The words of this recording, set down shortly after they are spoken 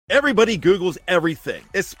Everybody Googles everything,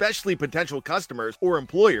 especially potential customers or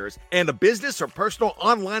employers, and a business or personal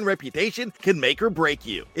online reputation can make or break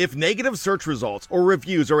you. If negative search results or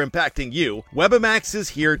reviews are impacting you, Webamax is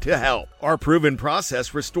here to help. Our proven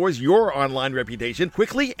process restores your online reputation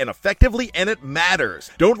quickly and effectively, and it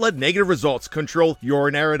matters. Don't let negative results control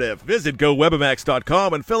your narrative. Visit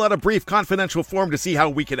GoWebamax.com and fill out a brief confidential form to see how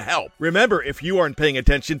we can help. Remember, if you aren't paying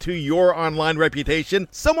attention to your online reputation,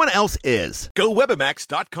 someone else is.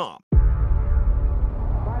 GoWebamax.com.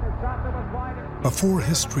 Before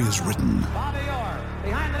history is written,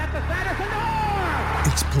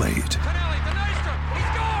 it's played.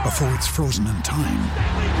 Before it's frozen in time,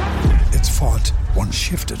 it's fought one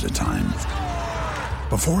shift at a time.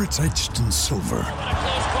 Before it's etched in silver,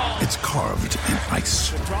 it's carved in ice.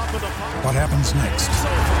 What happens next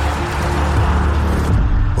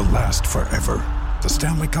will last forever. The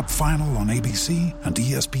Stanley Cup Final on ABC and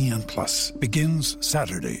ESPN Plus begins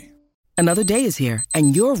Saturday. Another day is here,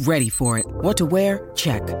 and you're ready for it. What to wear?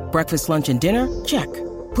 Check. Breakfast, lunch, and dinner? Check.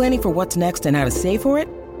 Planning for what's next and how to save for it?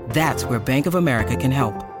 That's where Bank of America can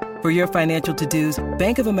help. For your financial to-dos,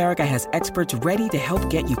 Bank of America has experts ready to help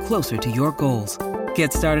get you closer to your goals.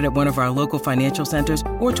 Get started at one of our local financial centers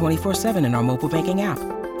or 24/7 in our mobile banking app.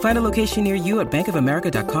 Find a location near you at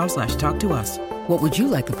bankofamerica.com/talktous. What would you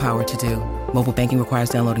like the power to do? Mobile banking requires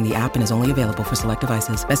downloading the app and is only available for select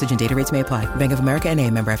devices. Message and data rates may apply. Bank of America N.A.,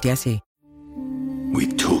 member FDIC. We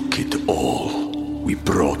took it all. We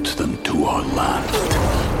brought them to our land.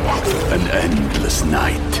 An endless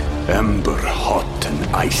night, ember hot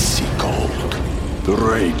and icy cold. The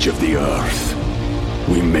rage of the earth.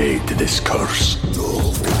 We made this curse.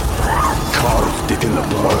 Carved it in the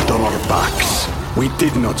blood on our backs. We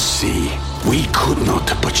did not see. We could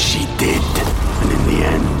not, but she did. And in the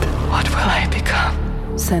end... What will I become?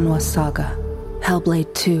 Senua's Saga.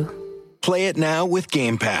 Hellblade 2. Play it now with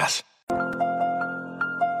Game Pass.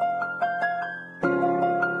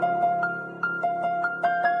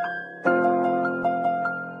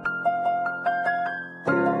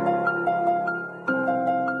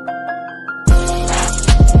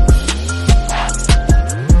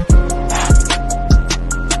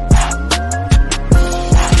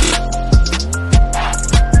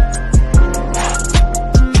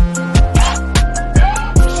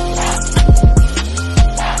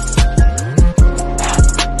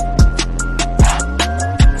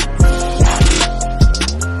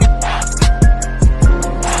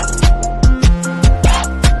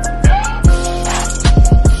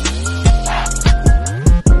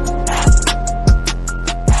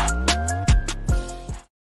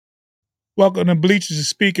 Welcome to Bleachers and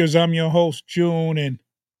Speakers. I'm your host, June, and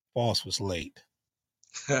Boss was late.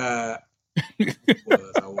 I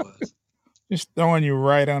was. Just throwing you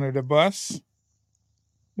right under the bus.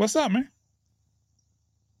 What's up, man?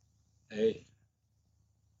 Hey,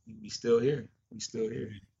 we still here.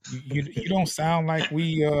 You don't sound like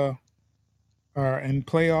we are in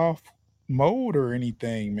playoff mode or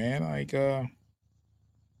anything, man. Like,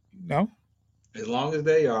 no. As long as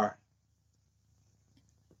they are.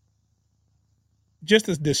 Just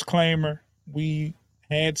as disclaimer, we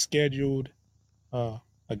had scheduled a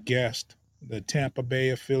guest. The Tampa Bay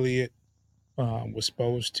affiliate was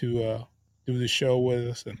supposed to do the show with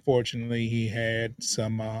us. Unfortunately, he had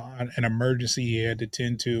an emergency he had to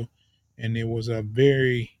tend to, and it was a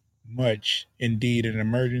very much indeed an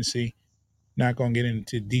emergency. Not going to get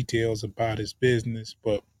into details about his business,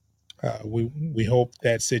 but we hope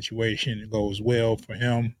that situation goes well for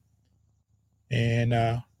him.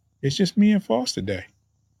 And it's just me and Foss today,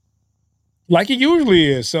 like it usually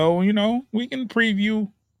is. So, we can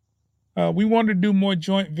preview. We want to do more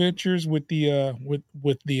joint ventures with the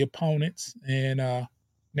with the opponents, and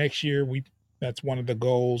next year that's one of the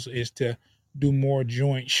goals is to do more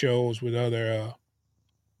joint shows with other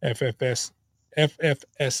FFSN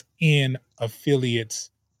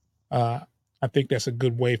affiliates. I think that's a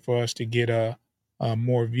good way for us to get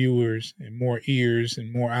more viewers and more ears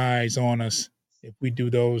and more eyes on us if we do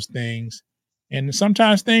those things. And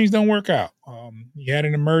sometimes things don't work out. You had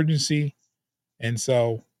an emergency, and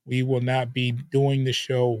so we will not be doing the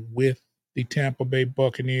show with the Tampa Bay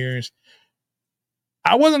Buccaneers.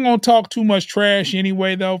 I wasn't going to talk too much trash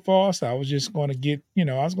anyway, though, Foss. I was just going to get,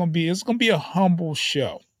 it's going to be a humble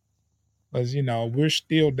show. Because, we're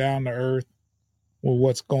still down to earth with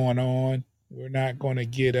what's going on. We're not going to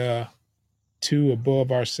get too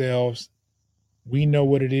above ourselves. We know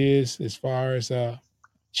what it is as far as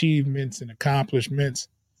achievements and accomplishments.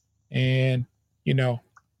 And,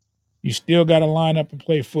 you still got to line up and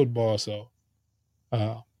play football. So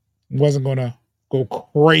wasn't going to go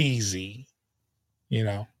crazy,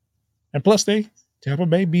 And plus they Tampa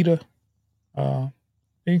Bay beat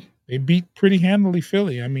they beat pretty handily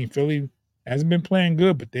Philly. I mean, Philly hasn't been playing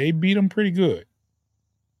good, but they beat them pretty good.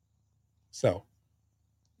 So,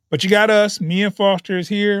 but you got us. Me and Foster is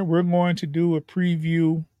here. We're going to do a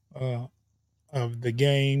preview of the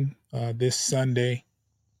game this Sunday.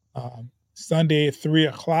 Sunday at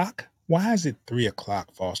 3:00. Why is it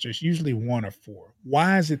 3:00, Foster? It's usually 1 or 4.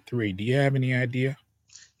 Why is it 3? Do you have any idea?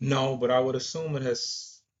 No, but I would assume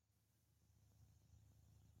it's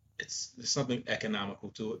something economical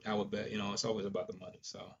to it. I would bet. It's always about the money.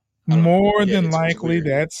 So I don't know. More Yeah, than it's likely,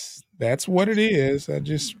 weird. that's what it is. I'm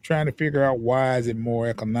just trying to figure out why is it more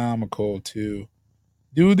economical to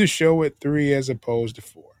do the show at 3 as opposed to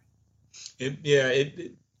 4.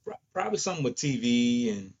 It probably something with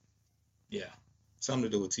TV and something to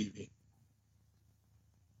do with TV.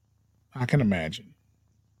 I can imagine,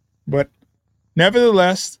 but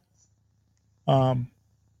nevertheless,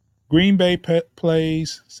 Green Bay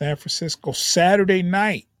plays San Francisco Saturday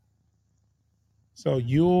night, so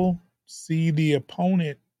you'll see the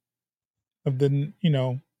opponent of the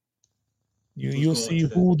you'll going see to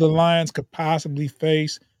that? who the Lions could possibly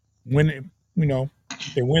face when they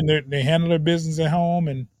they handle their business at home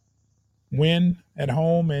and win at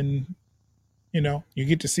home, and you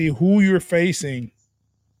get to see who you're facing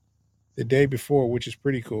the day before, which is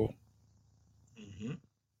pretty cool. Mm-hmm.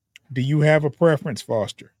 Do you have a preference,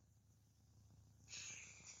 Foster?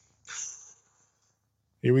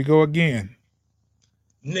 Here we go again.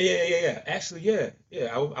 Yeah. Actually, yeah.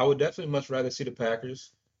 I would definitely much rather see the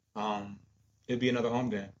Packers. It'd be another home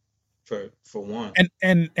game for one.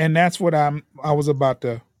 And that's what I was about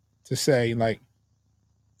to say. Like,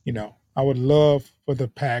 I would love for the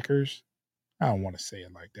Packers. I don't want to say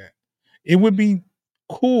it like that. It would be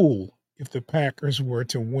cool if the Packers were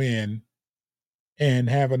to win and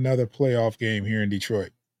have another playoff game here in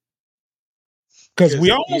Detroit. Because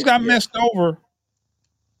we almost got messed over.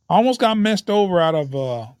 Almost got messed over out of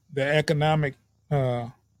the economic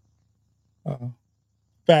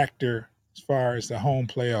factor as far as the home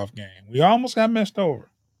playoff game. We almost got messed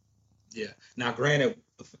over. Yeah. Now, granted,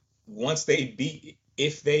 if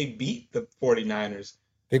they beat the 49ers,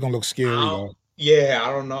 they're gonna look scary though. Yeah,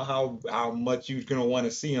 I don't know how much you're gonna want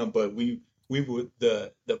to see them, but we would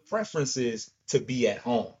the preference is to be at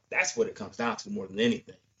home. That's what it comes down to more than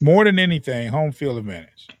anything. More than anything, home field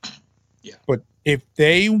advantage. Yeah. But if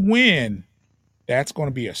they win, that's going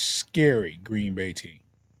to be a scary Green Bay team.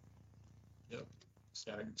 Yep.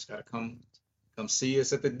 Just gotta come see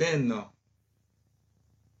us at the Den though.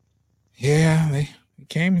 Yeah, they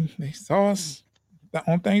came and they saw us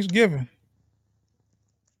on Thanksgiving.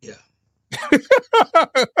 Yeah.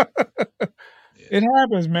 It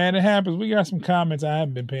happens, man. It happens. We got some comments. I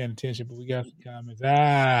haven't been paying attention, but we got some comments.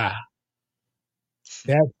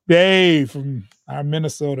 That's Dave from our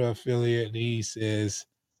Minnesota affiliate. He says,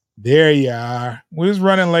 there you are. We was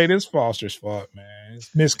running late. It's Foster's fault, man. It's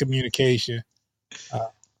miscommunication.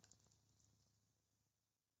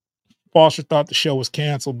 Foster thought the show was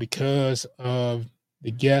canceled because of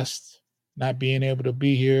the guests not being able to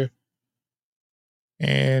be here.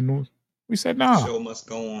 And we said, no. Show must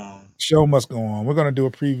go on. Show must go on. We're going to do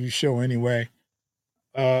a preview show anyway.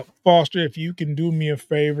 Foster, if you can do me a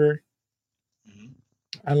favor,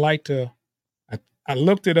 I'd like to, I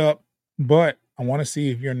looked it up, but I want to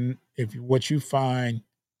see if what you find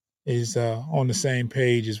is on the same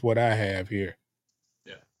page as what I have here.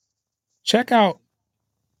 Yeah. Check out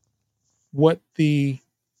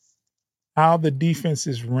how the defense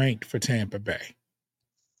is ranked for Tampa Bay.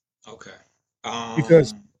 Okay.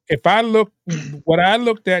 Because if what I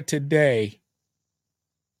looked at today,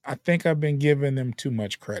 I think I've been giving them too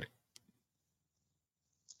much credit.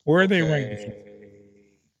 Where are they ranked?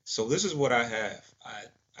 So this is what I have.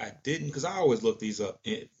 I didn't, because I always look these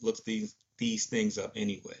things up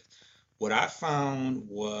anyway. What I found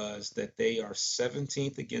was that they are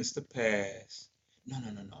 17th against the pass. No.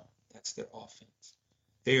 That's their offense.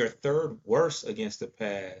 They are third worst against the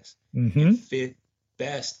pass and fifth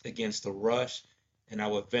best against the rush. And I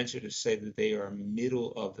would venture to say that they are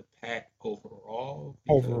middle of the pack overall.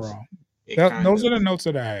 Those are the notes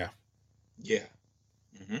that I have. Yeah.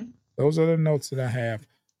 Mm-hmm. Those are the notes that I have.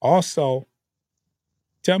 Also,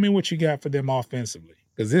 tell me what you got for them offensively,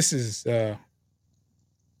 because this is. So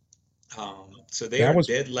they are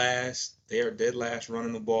dead last. They are dead last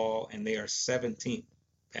running the ball, and they are 17th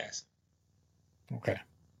passing. Okay,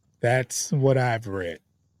 that's what I've read.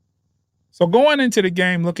 So going into the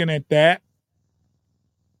game, looking at that,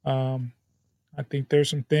 I think there's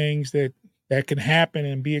some things that can happen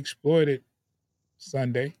and be exploited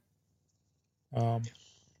Sunday.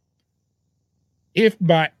 If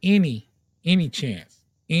by any any chance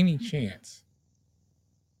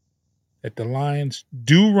that the Lions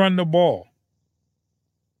do run the ball,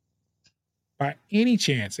 by any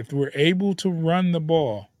chance, if we're able to run the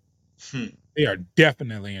ball, they are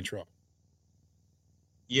definitely in trouble.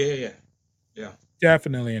 Yeah.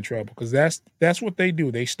 Definitely in trouble, because that's what they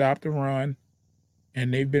do. They stop the run,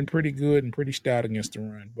 and they've been pretty good and pretty stout against the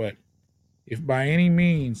run. But if by any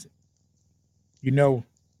means,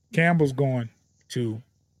 Campbell's going to,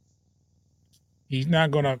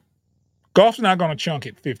 Goff's not going to chunk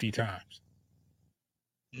it 50 times.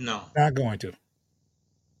 No. Not going to.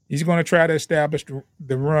 He's going to try to establish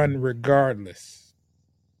the run regardless.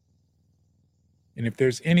 And if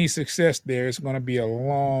there's any success there, it's going to be a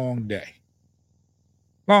long day.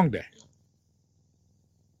 Long day.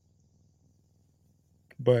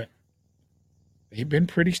 But they've been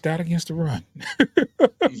pretty stout against the run.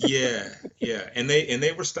 Yeah. And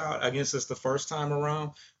they were stout against us the first time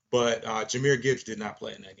around, but Jahmyr Gibbs did not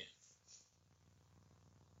play in that game.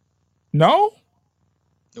 No?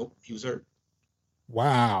 Nope, he was hurt.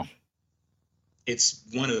 Wow. It's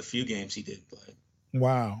one of the few games he didn't play.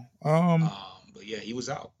 Wow. But yeah, he was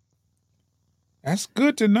out. That's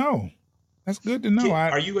good to know.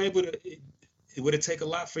 Are you able to? Would it take a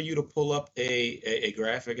lot for you to pull up a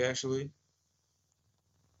graphic actually?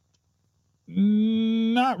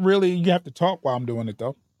 Not really. You have to talk while I'm doing it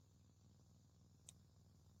though.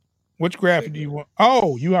 Which graphic do you want?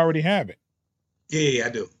 Oh, you already have it. Yeah,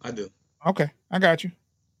 I do. Okay, I got you.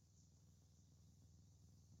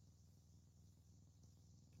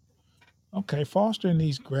 Okay, fostering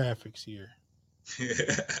these graphics here.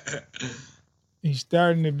 He's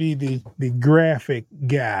starting to be the graphic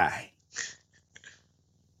guy.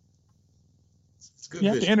 It's good. You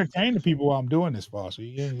have to entertain the people while I'm doing this, Foster.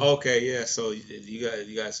 Yeah. Okay, yeah. So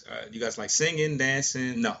you guys like singing,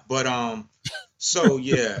 dancing? No, but so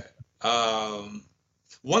yeah.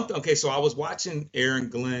 Okay, so I was watching Aaron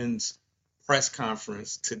Glenn's press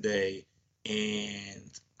conference today,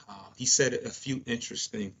 and he said a few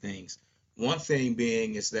interesting things. One thing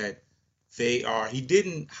being is that he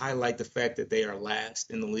didn't highlight the fact that they are last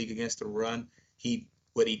in the league against the run.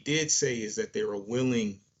 What he did say is that they're a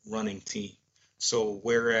willing running team. So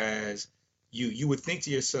whereas you would think to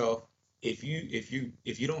yourself, if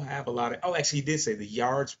you don't have a lot of, actually he did say the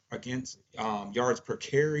yards per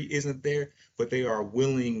carry isn't there, but they are a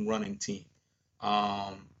willing running team.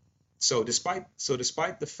 So despite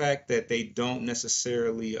the fact that they don't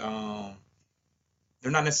necessarily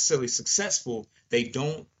they're not necessarily successful,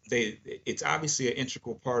 it's obviously an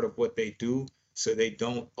integral part of what they do, so they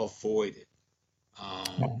don't avoid it.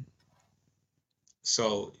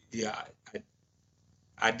 So yeah,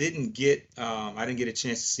 I didn't get a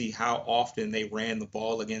chance to see how often they ran the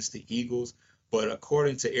ball against the Eagles, but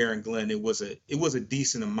according to Aaron Glenn, it was a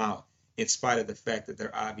decent amount, in spite of the fact that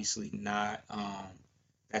they're obviously not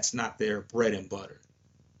that's not their bread and butter.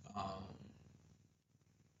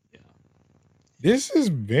 Yeah. This is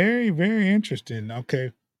very, very interesting.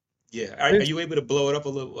 Okay. Yeah. Are you able to blow it up a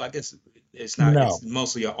little? I guess it's not. No. It's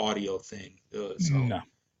mostly an audio thing. So no.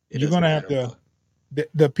 It You're doesn't gonna have matter, to.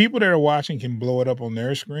 The people that are watching can blow it up on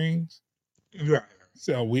their screens. Right.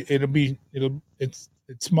 So it's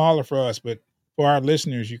smaller for us, but for our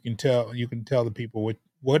listeners, you can tell the people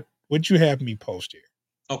what you have me post here.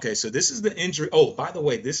 Okay, so this is the injury. Oh, by the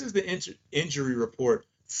way, this is the injury report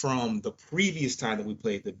from the previous time that we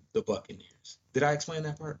played the Buccaneers. Did I explain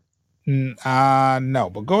that part? No,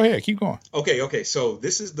 but go ahead, keep going. Okay. So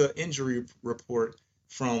this is the injury report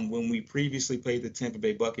from when we previously played the Tampa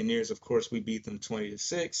Bay Buccaneers. Of course, we beat them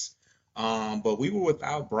 20-6. But we were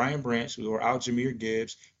without Brian Branch, we were out Jahmyr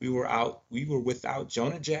Gibbs, we were without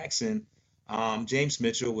Jonah Jackson, James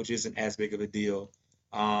Mitchell, which isn't as big of a deal.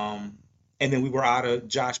 And then we were out of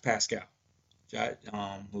Josh Pascal,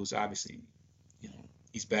 who's obviously,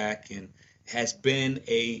 he's back and has been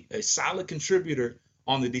a solid contributor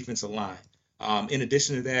on the defensive line. In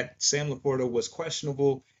addition to that, Sam Laporta was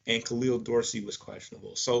questionable and Khalil Dorsey was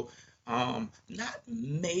questionable. So not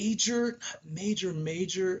major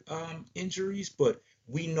injuries, but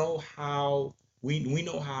we know how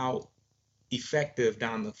effective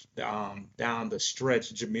down the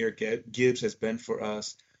stretch Jahmyr Gibbs has been for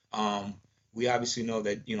us. We obviously know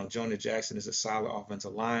that Jonah Jackson is a solid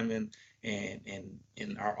offensive lineman,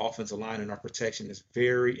 and our offensive line and our protection is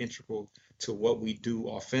very integral to what we do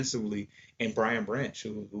offensively. And Brian Branch,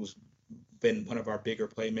 who's been one of our bigger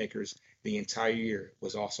playmakers the entire year,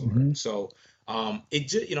 was also hurt. So it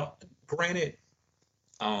just granted,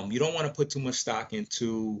 you don't want to put too much stock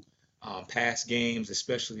into past games,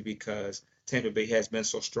 especially because Tampa Bay has been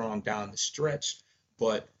so strong down the stretch.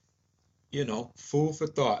 But food for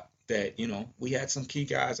thought. that, we had some key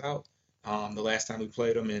guys out the last time we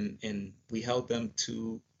played them, and we held them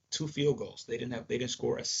to 2 field goals. They didn't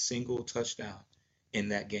score a single touchdown in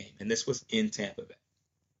that game, and this was in Tampa Bay.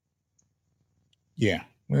 Yeah,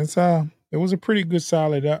 it was a pretty good,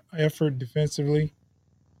 solid effort defensively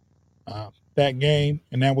that game,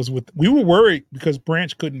 and that was we were worried because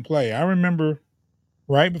Branch couldn't play. I remember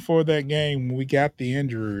right before that game when we got the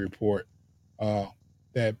injury report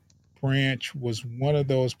that Branch was one of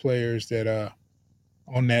those players that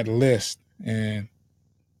on that list, and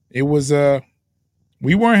it was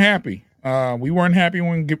we weren't happy. We weren't happy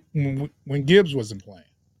when Gibbs wasn't playing.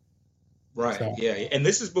 Right. So Yeah. And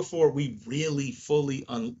this is before we really fully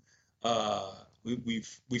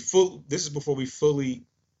this is before we fully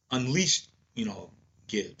unleashed,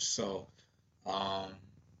 Gibbs. Um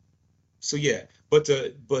so yeah,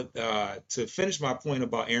 to finish my point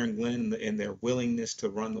about Aaron Glenn and their willingness to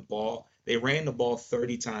run the ball, they ran the ball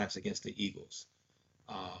 30 times against the Eagles.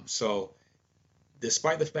 So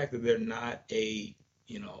despite the fact that they're not a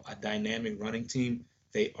dynamic running team,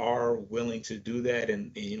 they are willing to do that.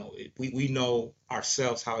 And we know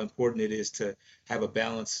ourselves how important it is to have a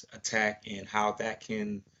balanced attack and how that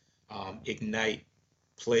can ignite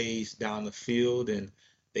plays down the field. And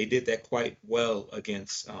they did that quite well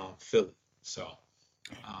against Philly. So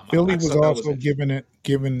I Philly just was thought that was also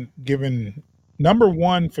interesting. given number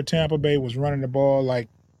one for Tampa Bay was running the ball like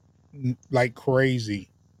crazy.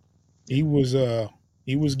 Yeah.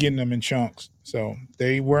 He was getting them in chunks. So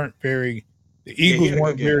they weren't very the Yeah, he Eagles had a good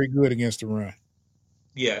weren't game. very good against the run.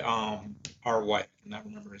 Yeah, our white, I cannot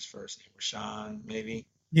remember his first name, Rashawn, maybe.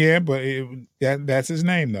 Yeah, but that's his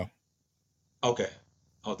name though. Okay.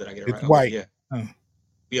 Oh, did I get it It's right? Okay, White. yeah.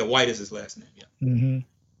 Yeah, White is his last name. Yeah.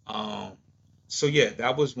 Mm-hmm. Um, so yeah,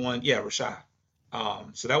 that was one. Yeah, Rashad.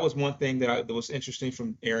 So that was one thing that was interesting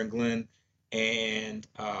from Aaron Glenn, and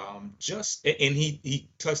he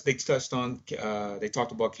touched. They touched on. They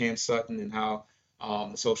talked about Cam Sutton and how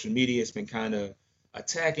the social media has been kind of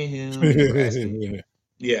attacking him, and they were asking.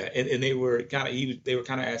 Yeah, and they were kind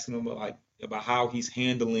of asking him about how he's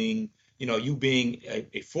handling, you being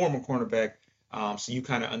a former cornerback, so you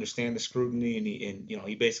kind of understand the scrutiny, and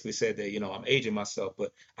he basically said that, I'm aging myself,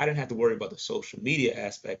 but I didn't have to worry about the social media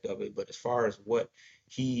aspect of it, but as far as what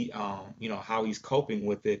how he's coping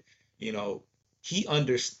with it, you know, he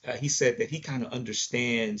said that he kind of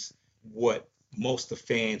understands what most of the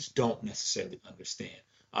fans don't necessarily understand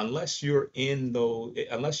unless you're in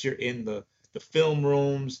the film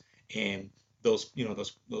rooms and those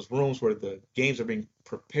rooms where the games are being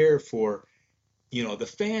prepared for.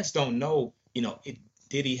 The fans don't know.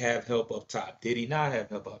 Did he have help up top? Did he not have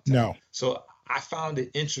help up top? No. So I found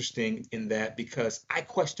it interesting in that because I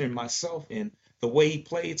questioned myself in the way he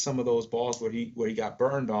played some of those balls where he got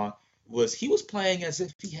burned on. He was playing as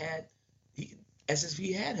if he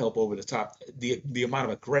had help over the top. The amount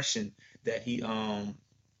of aggression that he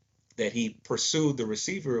pursued the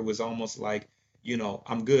receiver, it was almost like,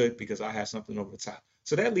 I'm good because I have something over the top.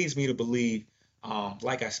 So that leads me to believe,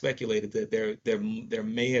 like I speculated, that there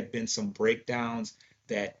may have been some breakdowns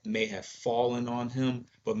that may have fallen on him,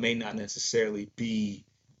 but may not necessarily be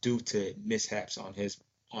due to mishaps on his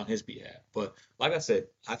behalf. But like I said,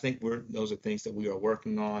 I think those are things that we are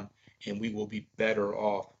working on, and we will be better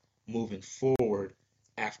off moving forward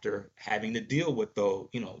after having to deal with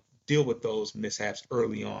those mishaps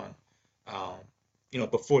early on, um,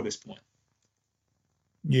 before this point.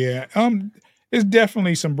 Yeah. It's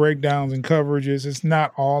definitely some breakdowns and coverages. It's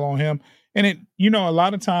not all on him. And a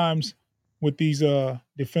lot of times with these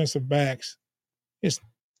defensive backs, it's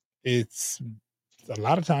it's a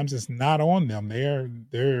lot of times it's not on them. They're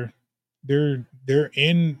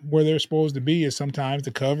in where they're supposed to be. Is sometimes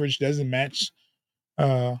the coverage doesn't match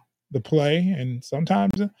uh the play, and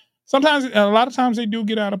sometimes a lot of times they do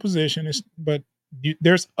get out of position. But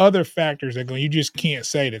there's other factors that go. You just can't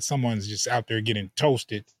say that someone's just out there getting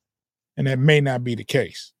toasted, and that may not be the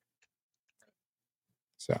case.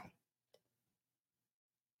 So,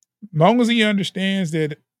 long as he understands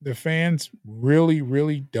that the fans really,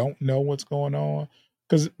 really don't know what's going on,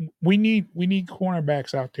 because we need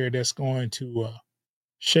cornerbacks out there that's going to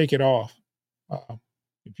shake it off. Uh,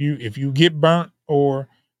 if you get burnt or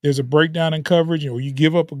there's a breakdown in coverage, or you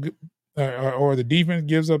give up or the defense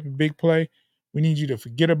gives up a big play, we need you to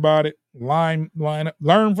forget about it, line up,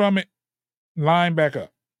 learn from it, line back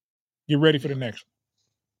up, get ready for the Yeah. next one.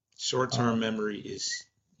 Short-term memory is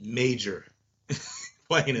major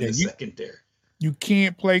playing in Yeah, the secondary. you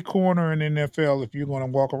can't play corner in the NFL if you're going to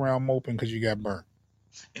walk around moping because you got burnt.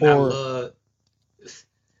 And I Or love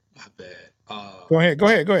my bad. go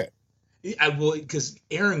ahead. I will, because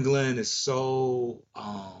Aaron Glenn is so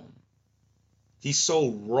he's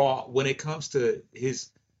so raw when it comes to his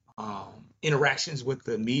interactions with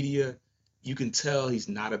the media. You can tell he's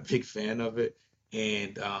not a big fan of it,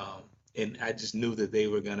 and I just knew that they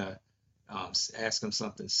were gonna ask him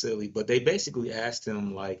something silly, but they basically asked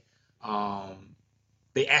him like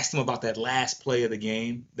they asked him about that last play of the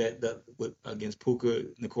game against Puka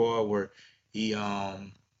Nacua where he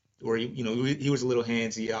was a little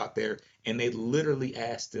handsy out there, and they literally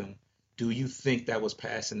asked him, "Do you think that was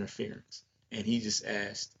pass interference?" And he just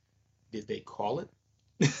asked, "Did they call it?"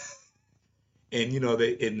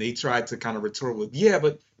 And they tried to kind of retort with, "Yeah,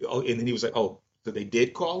 but," and then he was like, "Oh, so they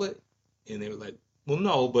did call it?" And they were like, "Well,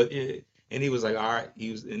 no, but," and he was like, "All right."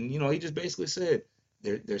 He just basically said,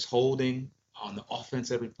 there's holding on the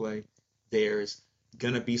offense every play. There's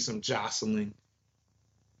gonna be some jostling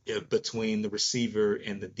between the receiver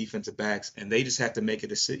and the defensive backs, and they just have to make a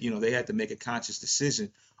decision. They had to make a conscious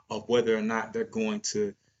decision of whether or not they're going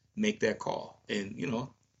to make that call. And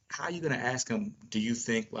how are you going to ask him? Do you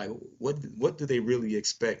think like what do they really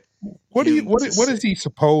expect What do you him to what say? is he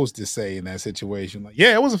supposed to say in that situation? Like,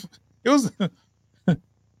 yeah, it was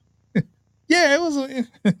yeah, it was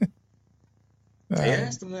They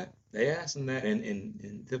asked him that.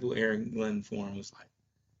 And typical Aaron Glenn for him was like,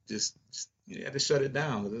 just you had to shut it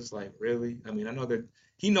down. Because it's like, really? I mean, I know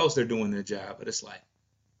he knows they're doing their job, but it's like,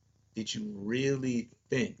 did you really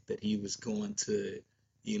think that he was going to,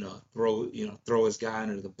 throw his guy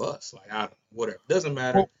under the bus? Like, whatever. Doesn't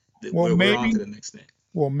matter. well, well We're on to maybe the next thing.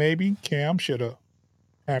 well maybe Cam should have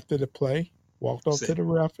after the play walked up to Said, the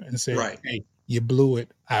ref and said, right, "Hey, you blew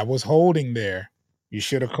it. I was holding there. You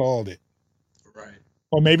should have called it." right.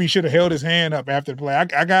 Or maybe he should have held his hand up after the play.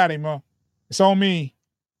 I got him. It's on me.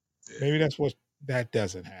 Yeah. Maybe that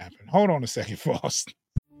doesn't happen. Hold on a second, Foss.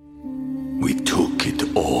 We took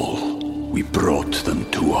it all. We brought them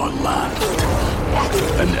to our land.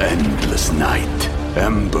 An endless night,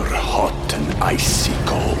 ember hot and icy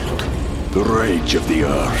cold. The rage of the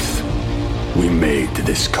earth. We made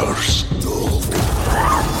this curse.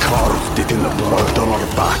 Carved it in the blood on our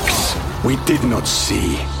backs. We did not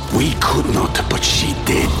see. We could not, but she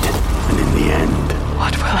did. And in the end,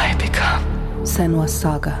 What will I become? Senwa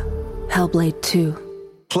Saga. Hellblade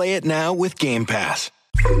 2. Play it now with Game Pass.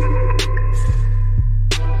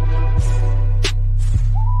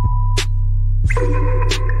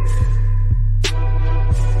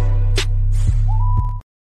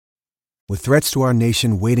 With threats to our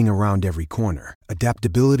nation waiting around every corner,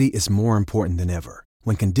 adaptability is more important than ever.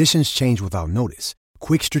 When conditions change without notice,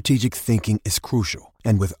 quick strategic thinking is crucial.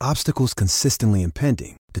 And with obstacles consistently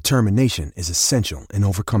impending, determination is essential in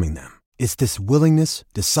overcoming them. It's this willingness,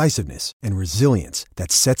 decisiveness, and resilience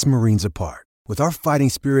that sets Marines apart. With our fighting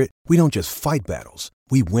spirit, we don't just fight battles,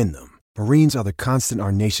 we win them. Marines are the constant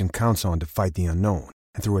our nation counts on to fight the unknown.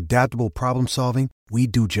 And through adaptable problem solving, we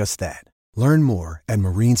do just that. Learn more at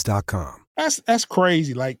marines.com. That's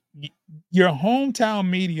crazy. Like your hometown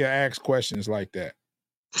media asks questions like that.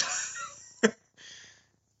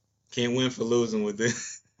 Can't win for losing with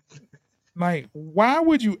this. Like, why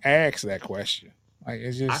would you ask that question? Like,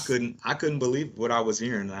 it's just I couldn't believe what I was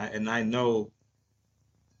hearing. I know,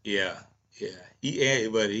 yeah.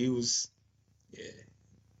 But he was, yeah.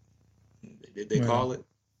 Did they call it?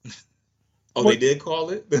 Oh, they did call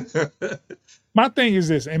it? My thing is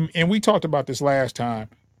this, and we talked about this last time.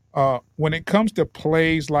 When it comes to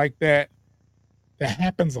plays like that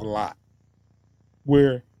happens a lot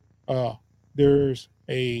where there's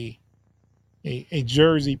a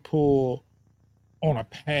jersey pull on a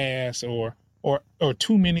pass or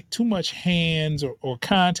too much hands or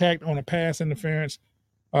contact on a pass interference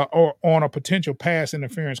or on a potential pass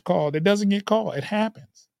interference call that doesn't get called. It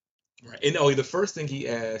happens. Right. And the first thing he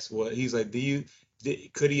asked was, he's like,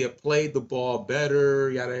 could he have played the ball better?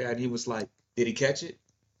 Yada, yada. And he was like, did he catch it?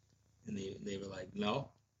 And they were like, no.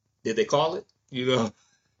 Did they call it? He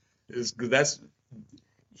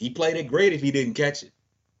played it great if he didn't catch it.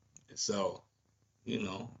 So, it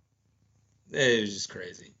was just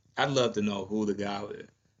crazy. I'd love to know who the guy was.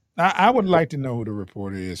 I would like to know who the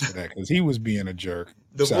reporter is for that because he was being a jerk.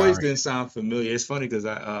 The voice didn't sound familiar. It's funny because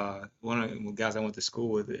one of the guys I went to school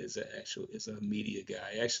with is a media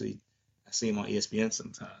guy. Actually, I see him on ESPN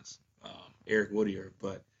sometimes, Eric Woodier,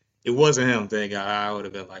 but it wasn't him. Thank God. I would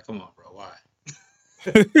have been like, "Come on, bro, why?"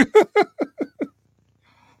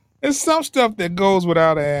 There's some stuff that goes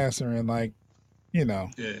without answering, like, Yeah.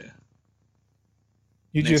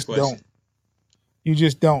 You Next question. You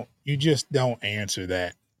just don't answer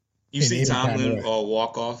that. You see Tomlin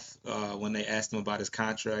walk off when they asked him about his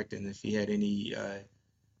contract and if he had any.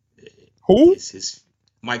 Who? His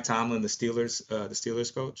Mike Tomlin, the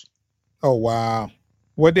Steelers coach. Oh wow!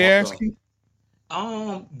 What they ask you?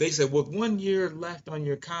 They said with 1 year left on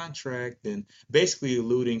your contract, and basically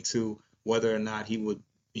alluding to whether or not he would,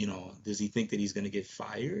 does he think that he's going to get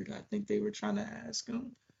fired? I think they were trying to ask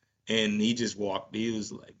him, and he just walked. He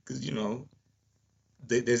was like, because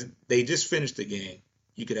they just finished the game.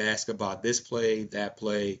 You could ask about this play, that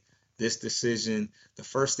play, this decision. The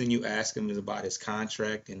first thing you ask him is about his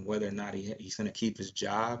contract and whether or not he's going to keep his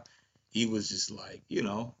job. He was just like,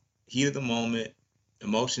 heat of the moment,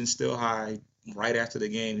 emotions still high. Right after the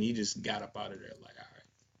game, he just got up out of there like, all right.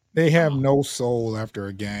 They have no soul after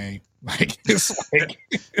a game.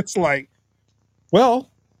 It's like,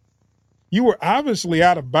 well, you were obviously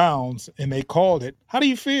out of bounds and they called it. How do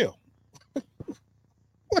you feel?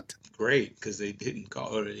 What? Great, because they didn't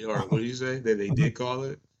call it, or what did you say? That they did call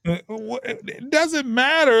it? It doesn't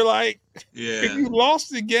matter. Like, if you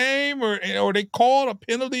lost the game or they called a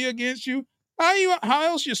penalty against you, how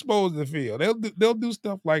else you supposed to feel? They'll do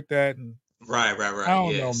stuff like that. And right. I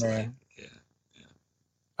don't know, man. Like,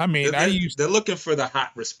 I mean, they're looking for the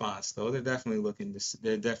hot response, though. They're definitely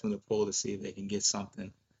they're definitely pull to see if they can get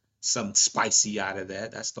something spicy out of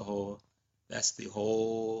that. That's their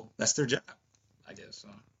job, I guess. So.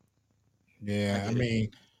 Yeah, I mean,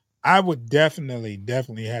 I would definitely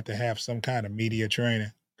have to have some kind of media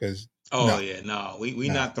training because. We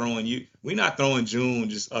not throwing you. We not throwing June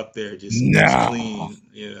just up there, just clean.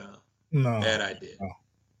 Yeah, no, bad idea. No,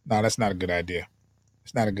 that's not a good idea.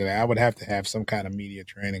 It's not a good idea. I would have to have some kind of media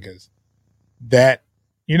training because that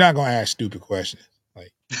you're not going to ask stupid questions.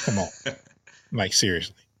 Like, come on, like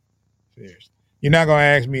seriously. You're not going to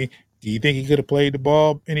ask me, do you think he could have played the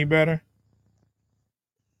ball any better?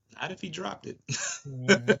 Not if he dropped it.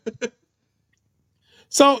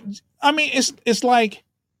 So, I mean, it's like,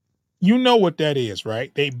 you know what that is,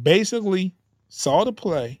 right? They basically saw the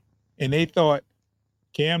play and they thought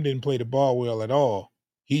Cam didn't play the ball well at all.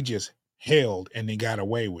 He just held and they got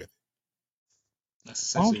away with it.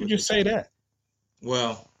 Why don't you just say that?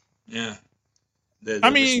 Well, yeah. The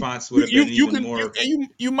response would have been even more.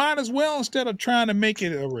 You might as well, instead of trying to make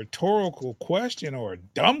it a rhetorical question or a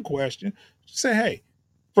dumb question, say, hey,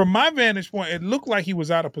 from my vantage point, it looked like he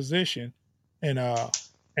was out of position and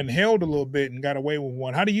held a little bit and got away with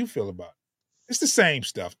one. How do you feel about it? It's the same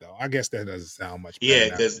stuff, though. I guess that doesn't sound much better. Yeah,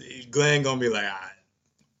 because Glenn gonna be like, all right,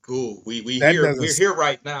 cool. We're here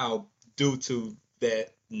right now due to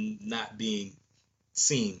that not being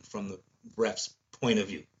seen from the ref's point of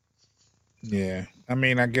view. Yeah, I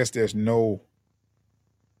mean, I guess there's no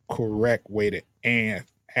correct way to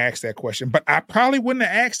ask that question, but I probably wouldn't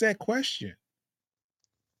have asked that question.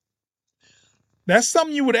 That's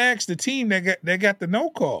something you would ask the team that got the no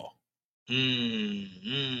call. Not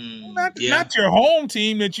your home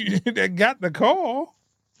team that got the call.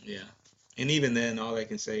 Yeah, and even then, all they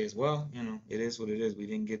can say is, well, it is what it is. We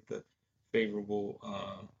didn't get the favorable,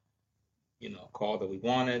 call that we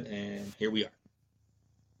wanted, and here we are.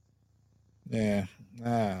 Yeah,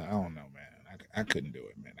 I don't know, man. I couldn't do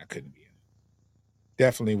it, man. I couldn't be in it.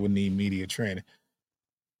 Definitely would need media training.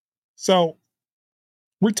 So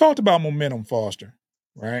we talked about momentum, Foster,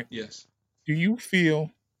 right? Yes. Do you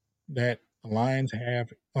feel that the Lions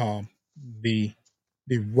have the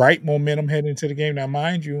right momentum heading into the game? Now,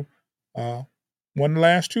 mind you, won the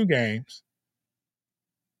last two games,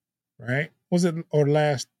 right? Was it or the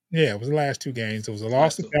last? Yeah, it was the last two games. It was a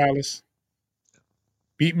loss to Dallas,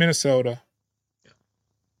 beat Minnesota,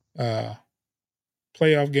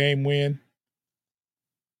 playoff game win.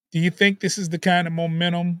 Do you think this is the kind of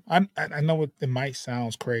momentum? I know it might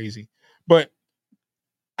sound crazy, but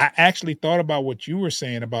I actually thought about what you were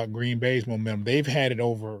saying about Green Bay's momentum. They've had it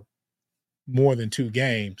over more than two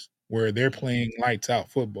games where they're playing lights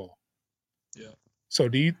out football. Yeah. So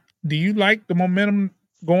do you like the momentum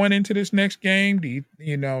going into this next game? Do you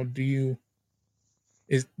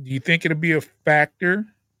think it'll be a factor?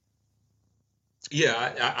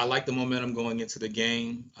 Yeah, I like the momentum going into the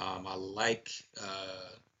game. I like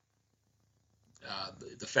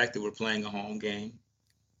the fact that we're playing a home game,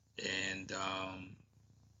 and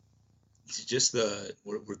it's just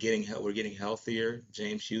we're getting healthier.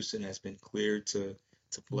 James Houston has been cleared to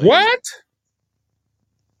play. What?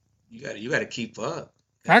 You got to keep up.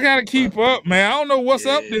 I gotta keep up, man. I don't know what's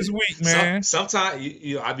up this week, man. Sometimes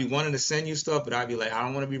I'd be wanting to send you stuff, but I'd be like, I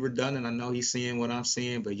don't want to be redundant. I know he's seeing what I'm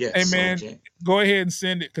seeing, but yes. Hey, man, go ahead and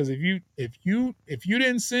send it, because if you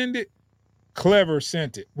didn't send it, Clever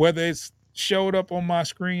sent it. Whether it's showed up on my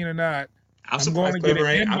screen or not, I'm surprised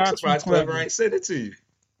Clever ain't sent it to you.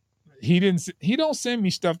 He don't send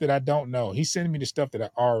me stuff that I don't know. He's sending me the stuff that I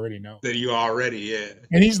already know. That you already, yeah.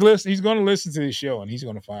 And he's going to listen to the show, and he's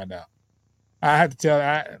going to find out. I had to tell.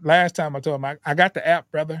 Last time I told him I got the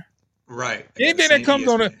app, brother. Right. I got the Anything that same comes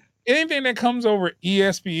on ESPN. anything that comes over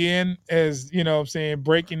ESPN as, you know what I'm saying,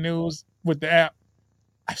 breaking news with the app,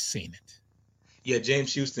 I've seen it. Yeah,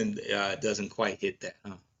 James Houston doesn't quite hit that.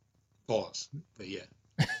 Huh? Pause. But yeah.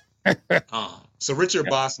 So Richard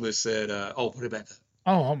Bosler said, put it back up.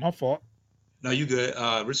 Oh, my fault. No, you good.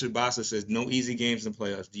 Richard Bosler says, no easy games in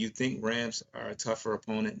playoffs. Do you think Rams are a tougher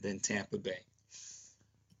opponent than Tampa Bay?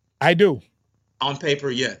 I do. On paper,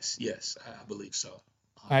 yes. Yes, I believe so.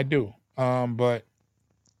 I do. But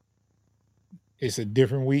it's a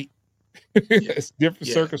different week. Yeah. It's different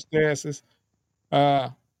Yeah. circumstances.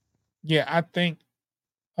 Yeah, I think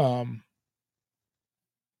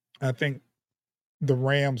the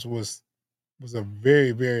Rams was a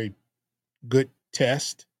very, very good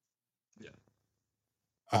test.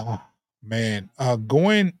 Yeah. Man,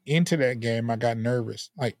 going into that game, I got nervous.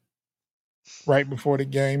 Like right before the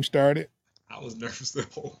game started, I was nervous the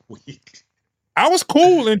whole week. I was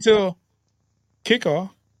cool until kickoff.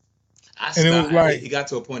 I And it was stopped. like, It got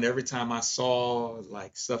to a point every time I saw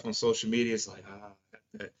like stuff on social media, it's like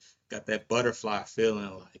got that butterfly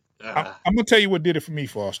feeling. Like I'm gonna tell you what did it for me,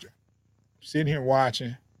 Foster. I'm sitting here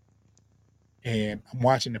watching, and I'm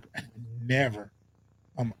watching I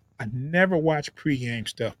never watch pregame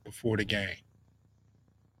stuff before the game,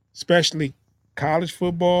 especially college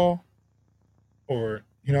football, or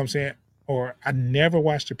you know what I'm saying, or I never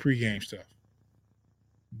watch the pregame stuff.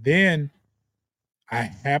 Then I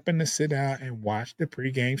happened to sit down and watch the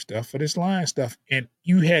pregame stuff for this Lion stuff, and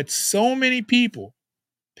you had so many people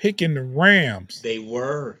picking the Rams. They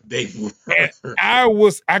were. And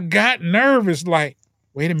I got nervous, like,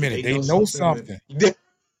 wait a minute, they know something.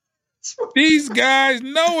 These guys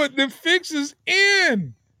know it. The fix is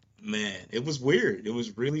in. Man, it was weird. It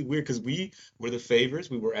was really weird because we were the favorites.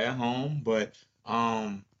 We were at home, but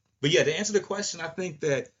yeah, to answer the question, I think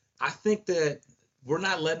that we're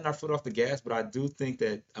not letting our foot off the gas, but I do think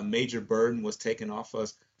that a major burden was taken off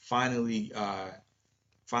us finally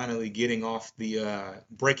getting off the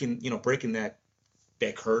breaking that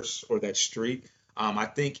curse or that streak. I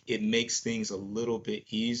think it makes things a little bit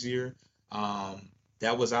easier.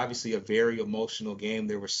 That was obviously a very emotional game.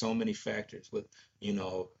 There were so many factors with,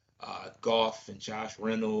 Goff and Josh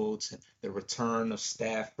Reynolds and the return of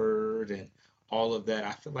Stafford and all of that.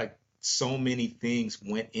 I feel like so many things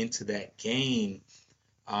went into that game.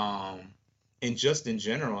 And just in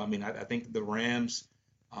general, I mean, I think the Rams,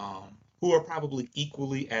 who are probably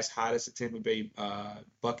equally as hot as the Tampa Bay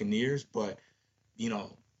Buccaneers, but you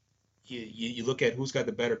know, you look at who's got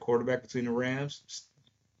the better quarterback between the Rams.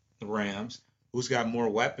 The Rams. Who's got more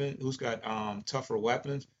weapon? Who's got tougher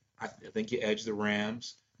weapons? I think you edge the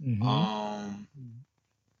Rams.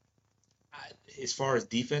 As far as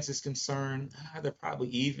defense is concerned, they're probably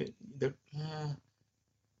even.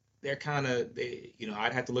 They're kind of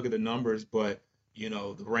I'd have to look at the numbers, but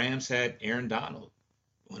the Rams had Aaron Donald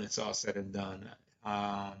when it's all said and done,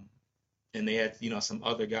 and they had some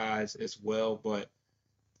other guys as well, but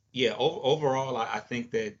yeah, overall, I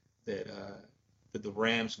think that the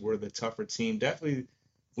Rams were the tougher team. Definitely,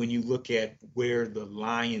 when you look at where the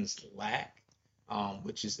Lions lack,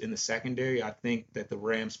 which is in the secondary, I think that the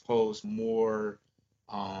Rams pose more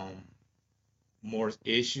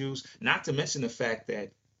issues. Not to mention the fact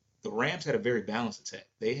that the Rams had a very balanced attack.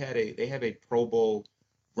 They have a Pro Bowl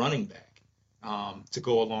running back to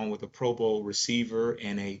go along with a Pro Bowl receiver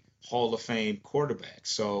and a Hall of Fame quarterback.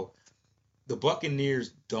 So the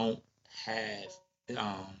Buccaneers don't have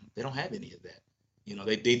any of that.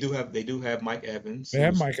 They do have Mike Evans. They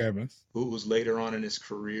have Mike Evans, who was later on in his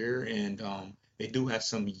career, and they do have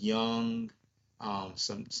some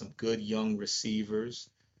good young receivers.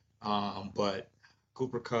 But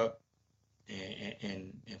Cooper Kupp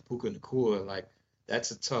and Puka Nacua, like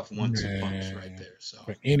that's a tough 1-2 punch right there. So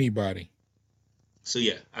for anybody. So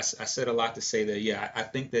yeah, I said a lot to say that. Yeah, I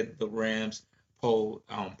think that the Rams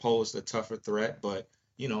posed a tougher threat, but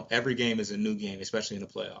every game is a new game, especially in the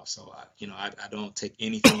playoffs. So I don't take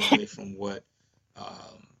anything away from what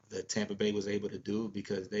the Tampa Bay was able to do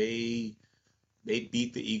because they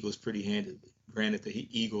beat the Eagles pretty handedly. Granted, the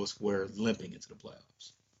Eagles were limping into the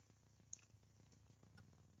playoffs.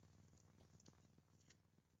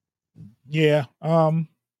 Yeah,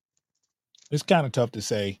 it's kind of tough to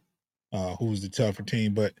say who's the tougher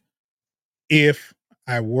team, but if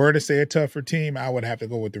I were to say a tougher team, I would have to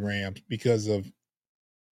go with the Rams because of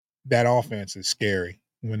that offense is scary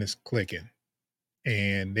when it's clicking.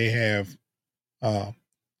 And they have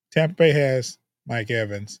Tampa Bay has Mike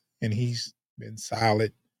Evans, and he's been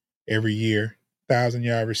solid every year,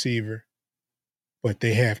 1,000-yard receiver. But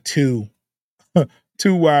they have two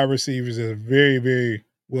wide receivers that are very, very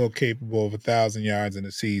well capable of 1,000 yards in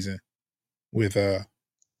a season. with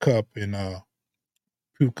Cup and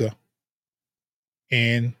Puka,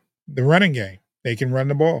 and the running game. They can run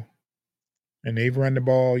the ball, and they've run the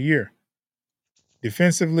ball all year.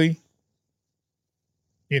 Defensively,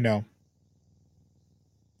 you know,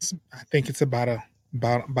 I think it's about a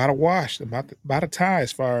wash, about a tie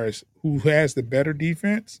as far as who has the better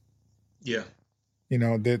defense. Yeah.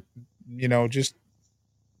 That just.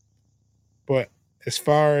 But as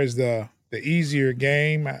far as the easier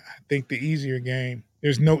game, I think the easier game.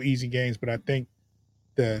 There's no easy games, but I think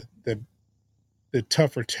the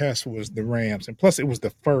tougher test was the Rams, and plus it was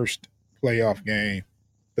the first playoff game.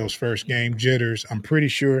 Those first game jitters. I'm pretty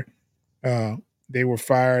sure they were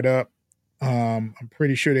fired up. I'm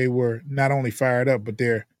pretty sure they were not only fired up, but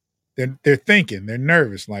they're thinking, they're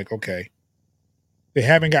nervous. Like, okay, they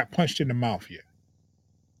haven't got punched in the mouth yet.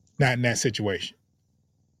 Not in that situation.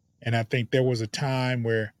 And I think there was a time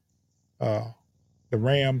where the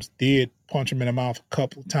Rams did punch them in the mouth a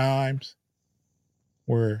couple times,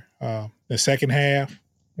 where the second half,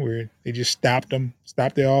 where they just stopped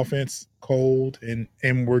their offense cold,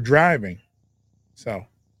 and were driving. So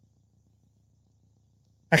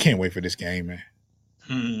I can't wait for this game, man.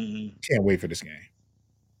 Can't wait for this game.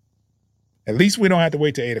 At least we don't have to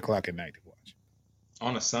wait till 8:00 at night to watch.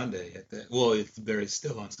 On a Sunday at that. Well, it's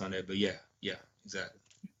still on Sunday, but yeah, exactly.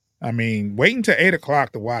 I mean, waiting till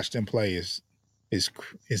 8:00 to watch them play is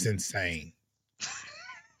insane.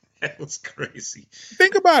 That was crazy.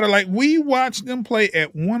 Think about it. Like, we watch them play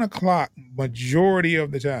at 1:00 majority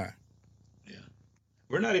of the time. Yeah,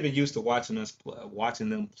 we're not even used to watching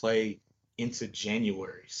them play into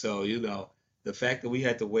January. So the fact that we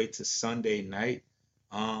had to wait to Sunday night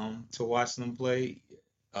to watch them play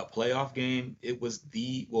a playoff game, it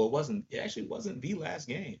actually wasn't the last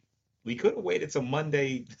game. We could have waited till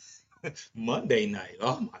Monday night.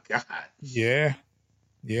 Oh my God. Yeah.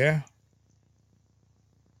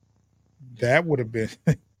 That would have been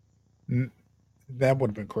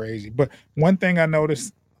crazy. But one thing I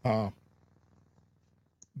noticed,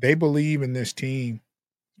 they believe in this team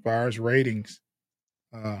as far as ratings,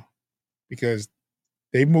 because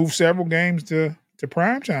they moved several games to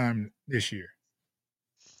primetime this year.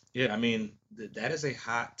 Yeah, I mean that is a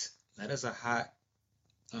hot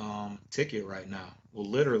ticket right now. Well,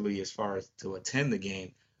 literally as far as to attend the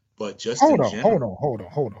game, but just in general. Hold on.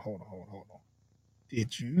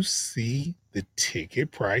 Did you see the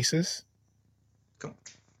ticket prices?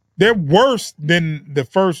 They're worse than the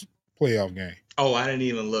first playoff game. Oh, I didn't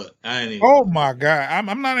even look. Oh my God.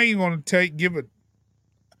 I'm not even going to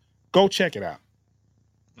go check it out.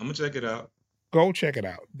 I'm going to check it out. Go check it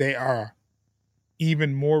out. They are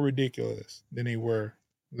even more ridiculous than they were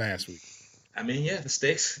last week. I mean, yeah, the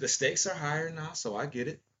stakes are higher now, so I get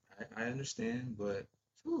it. I understand, but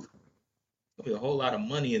there'll be a whole lot of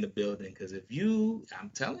money in the building, because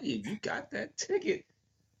I'm telling you, you got that ticket,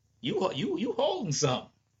 you holding something.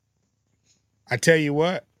 I tell you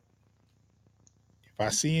what, if I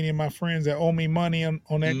see any of my friends that owe me money on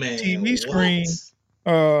that TV screen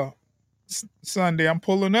Sunday, I'm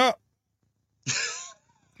pulling up.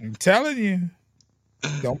 I'm telling you,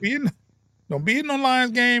 don't be in no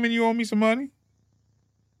Lions game and you owe me some money.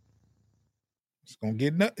 It's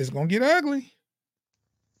gonna get ugly.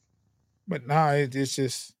 But nah, it's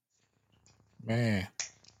just, man,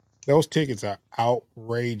 those tickets are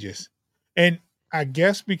outrageous. And I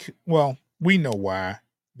guess we know why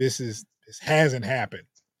this hasn't happened.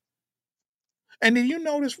 And did you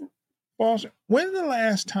notice, Foster, when the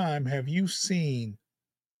last time have you seen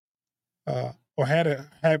or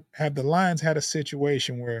have the Lions had a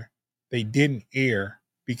situation where they didn't air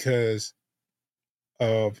because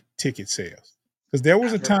of ticket sales? Because there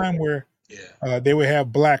was a time where they would have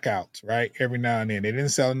blackouts, right? Every now and then. They didn't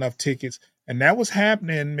sell enough tickets. And that was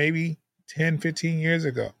happening maybe 10, 15 years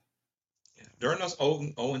ago. Yeah. During those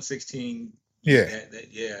 0-16,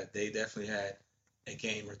 they definitely had a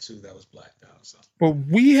game or two that was blacked out. So. But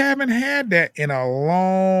we haven't had that in a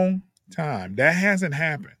long time. That hasn't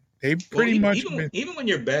happened. They pretty much even when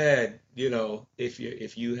you're bad,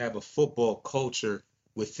 if you have a football culture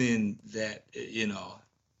within that, it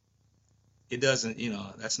doesn't,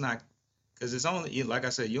 that's not, because it's only, like I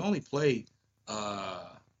said, you only play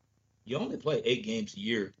 8 games a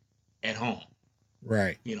year at home,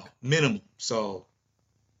 right? Minimum. So,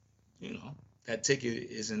 that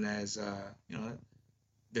ticket isn't as,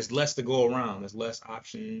 there's less to go around. There's less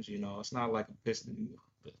options. It's not like a Piston,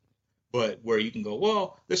 but where you can go,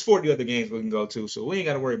 well, there's 40 other games we can go to, so we ain't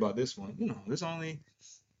got to worry about this one. There's only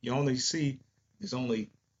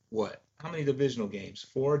what? How many divisional games?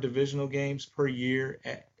 4 divisional games per year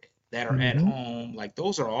that are at home. Like,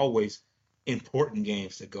 those are always important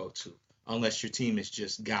games to go to. unless your team is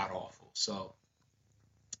just god awful. So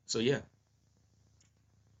yeah,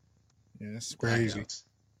 Yeah, that's crazy. blackouts.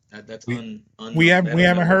 That's We unknown. we That'll haven't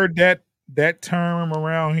never. heard that term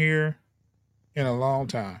around here in a long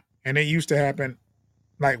time, and it used to happen.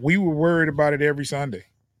 Like we were worried about it every Sunday.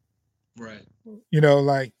 Right.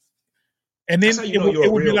 Like, and That's then how you it know would you're it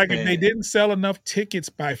a would be real like if they fan. didn't sell enough tickets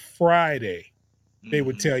by Friday, they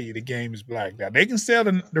would Mhm. tell you the game is blacked out. They can sell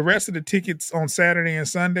the rest of the tickets on Saturday and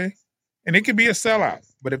Sunday, and it could be a sellout.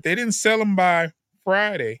 But if they didn't sell them by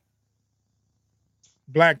Friday,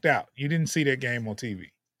 blacked out. You didn't see that game on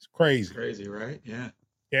TV. It's It's crazy. crazy, right? Yeah.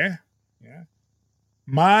 Yeah.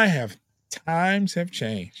 Times have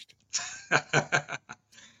changed.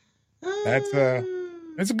 That's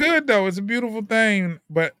it's good though. It's a beautiful thing.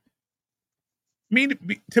 But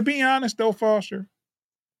to be honest though, Foster,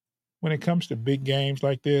 when it comes to big games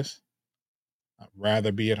like this, I'd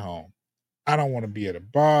rather be at home. I don't want to be at a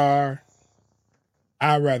bar.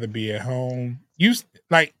 I'd rather be at home.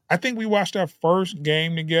 I think we watched our first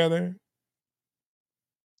game together.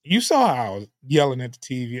 You saw how I was yelling at the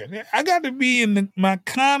TV. I got to be in my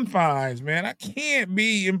confines, man. I can't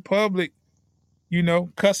be in public,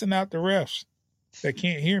 cussing out the refs that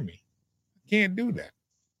can't hear me. I can't do that.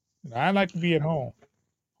 I like to be at home.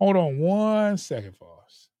 Hold on 1 second for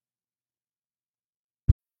us.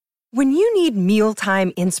 When you need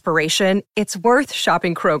mealtime inspiration, it's worth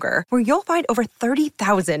shopping Kroger, where you'll find over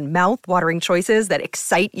 30,000 mouth-watering choices that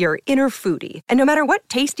excite your inner foodie. And no matter what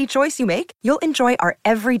tasty choice you make, you'll enjoy our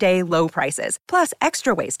everyday low prices, plus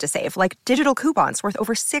extra ways to save, like digital coupons worth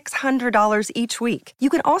over $600 each week. You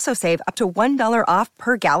can also save up to $1 off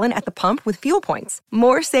per gallon at the pump with fuel points.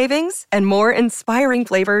 More savings and more inspiring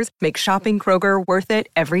flavors make shopping Kroger worth it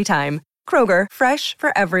every time. Kroger, fresh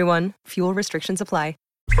for everyone. Fuel restrictions apply.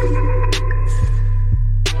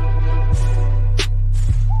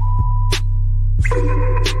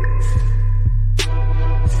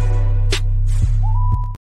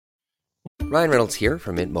 Ryan Reynolds here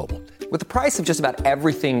from Mint Mobile. With the price of just about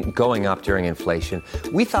everything going up during inflation,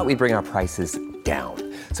 we thought we'd bring our prices down.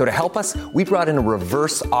 So to help us, we brought in a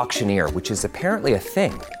reverse auctioneer, which is apparently a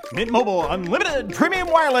thing. Mint Mobile Unlimited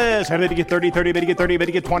Premium Wireless. How to get 30, 30, bit to get 30, bit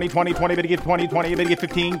to get 20, 20, 20, bit to get 20, 20, bit to get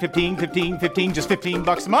 15, 15, 15, 15, just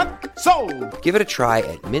 $15 a month? Sold! Give it a try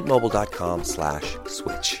at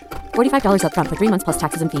mintmobile.com/switch. $45 up front for 3 months plus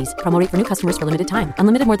taxes and fees. Promo rate for new customers for limited time.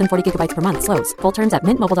 Unlimited more than 40 gigabytes per month. Slows full terms at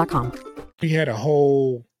mintmobile.com. We had a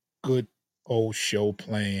whole good old show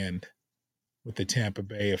planned with the Tampa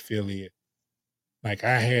Bay affiliate. Like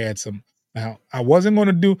I had some. Now I wasn't going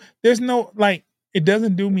to do. There's no it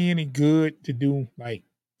doesn't do me any good to do like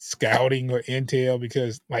scouting or intel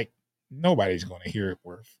because nobody's going to hear it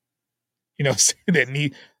worth. That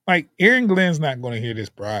need Aaron Glenn's not going to hear this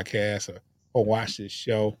broadcast or watch this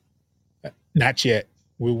show. Not yet.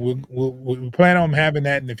 We plan on having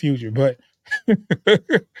that in the future, but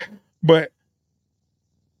but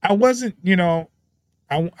I wasn't.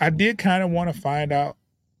 I did kind of want to find out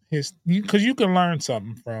because you can learn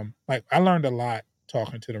something from I learned a lot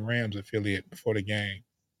talking to the Rams affiliate before the game,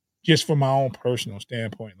 just from my own personal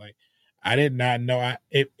standpoint. I did not know.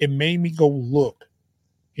 It made me go look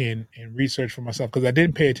and research for myself because I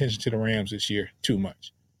didn't pay attention to the Rams this year too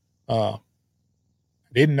much. I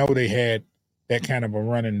didn't know they had that kind of a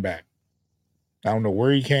running back. I don't know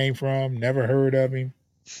where he came from. Never heard of him.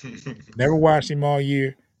 Never watched him all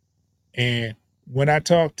year. And when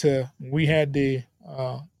we had the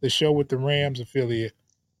show with the Rams affiliate,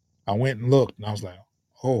 I went and looked, and I was like,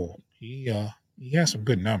 "Oh, he has some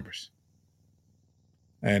good numbers."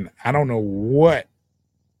 And I don't know what,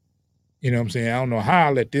 I don't know how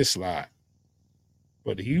I let this slide,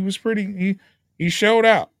 but he was pretty. He showed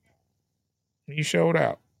out. He showed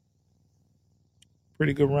out.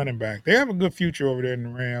 Pretty good running back. They have a good future over there in the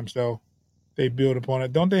Rams, though. They build upon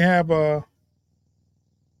it. Don't they have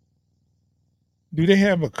do they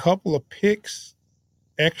have a couple of picks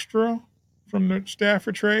extra from the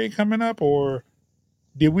Stafford trade coming up, or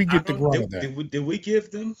did we get the grunt of that? Did we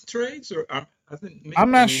give them trades, or I think maybe,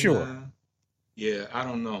 I'm not sure. Yeah, I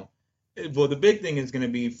don't know. Well, the big thing is going to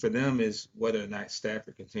be for them is whether or not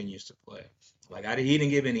Stafford continues to play. He didn't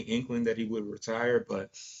give any inkling that he would retire, but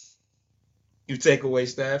you take away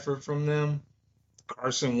Stafford from them,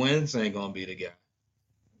 Carson Wentz ain't going to be the guy.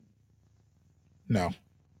 No.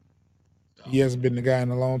 He hasn't been the guy in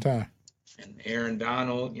a long time. And Aaron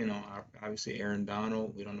Donald, obviously Aaron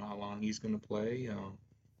Donald, we don't know how long he's going to play.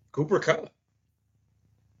 Cooper Kupp.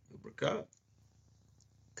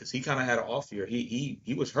 Because he kind of had an off year. He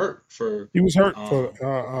was hurt for. He was hurt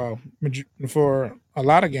for a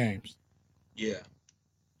lot of games. Yeah.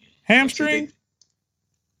 Hamstring?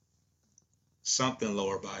 something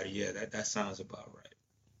lower body. Yeah, that sounds about right.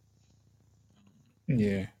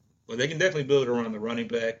 Yeah. But they can definitely build around the running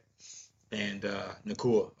back and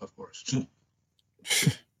Nakua, of course.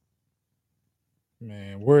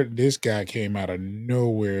 Man, where this guy came out of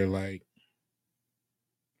nowhere, like,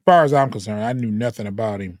 as far as I'm concerned, I knew nothing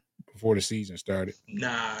about him before the season started.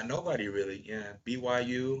 Nah, nobody really. Yeah,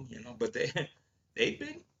 BYU, but they've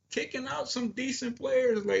been kicking out some decent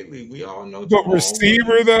players lately. We all know But Jamal receiver,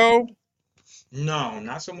 Williams. though? No,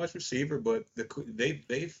 not so much receiver, but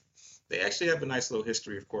they actually have a nice little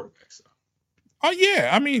history of quarterbacks. So. Oh,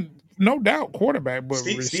 yeah. I mean, no doubt quarterback, but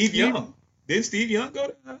Steve receiver. Young. Didn't Steve Young go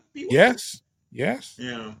to BYU? Yes. Yes.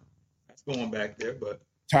 Yeah, that's going back there, but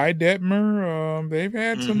Ty Detmer, they've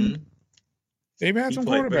had some but he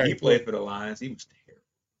quarterbacks, played for the Lions. He was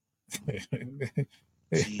terrible.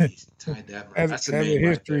 Jeez, Ty Detmer. That's a has a name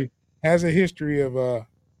right there. history of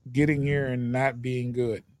getting here and not being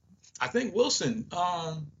good. I think Wilson,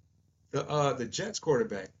 the Jets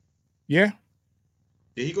quarterback. Yeah.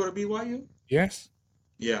 Did he go to BYU? Yes.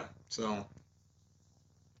 Yeah. So.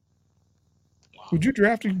 Wow. Would you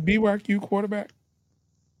draft a BYU quarterback?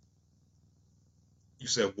 You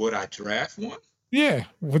said, would I draft one? Yeah,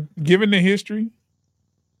 given the history.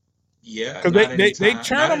 Yeah, Because they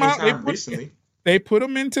turn them out. Recently. They put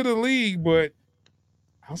them into the league, but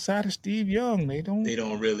outside of Steve Young, they don't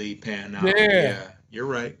really pan out. Yeah, you're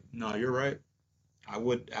right. No, you're right. I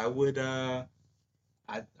would. I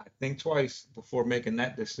think twice before making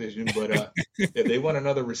that decision. But if they want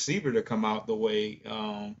another receiver to come out the way,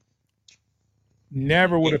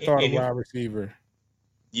 never would have thought a wide receiver.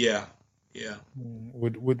 Yeah.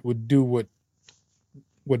 Would do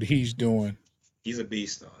what he's doing. He's a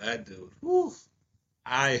beast, though. That dude. Whew.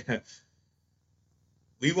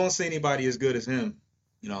 We won't see anybody as good as him.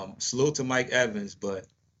 Salute to Mike Evans, but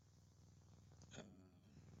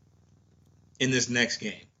in this next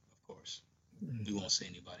game, of course, we won't see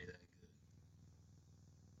anybody that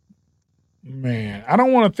good. Man, I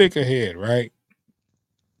don't want to think ahead, right?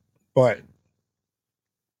 But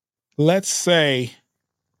let's say.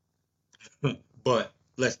 But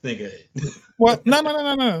let's think ahead. Well, no.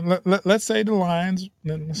 Let's say the Lions.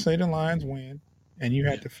 Let's say the Lions win, and you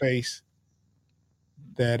had to face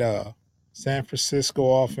that San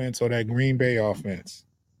Francisco offense or that Green Bay offense,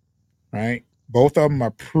 right? Both of them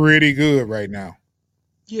are pretty good right now.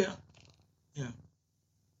 Yeah.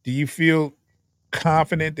 Do you feel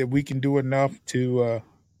confident that we can do enough to?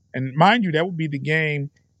 And mind you, that would be the game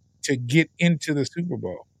to get into the Super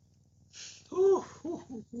Bowl,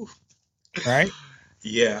 right?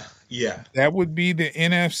 Yeah. That would be the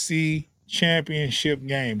NFC Championship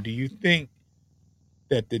game. Do you think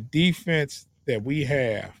that the defense that we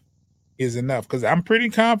have is enough? Because I'm pretty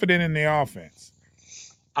confident in the offense.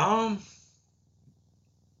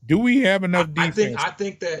 Do we have enough defense? I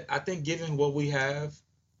think given what we have,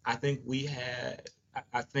 I think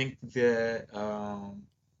that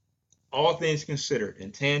all things considered,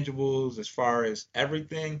 intangibles as far as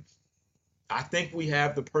everything, I think we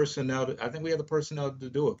have the personnel to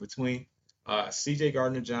do it between CJ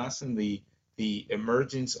Gardner-Johnson, the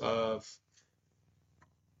emergence of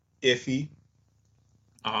Iffy,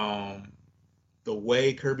 the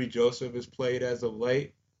way Kirby Joseph has played as of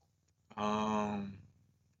late, Aiden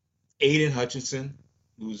Hutchinson,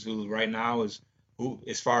 who right now is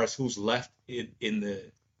as far as who's left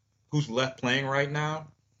who's left playing right now.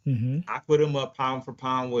 Mm-hmm. I put him up pound for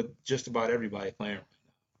pound with just about everybody playing right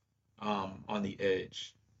now on the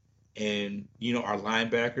edge. And, our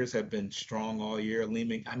linebackers have been strong all year.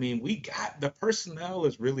 We got the personnel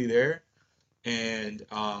is really there. And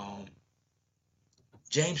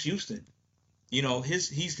James Houston,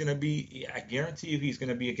 he's going to be, I guarantee you he's going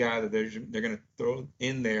to be a guy that they're going to throw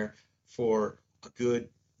in there for a good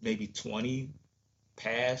maybe 20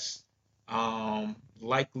 pass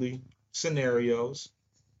likely scenarios,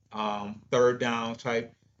 third down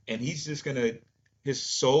type. And he's just his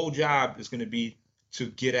sole job is going to be to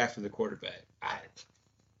get after the quarterback.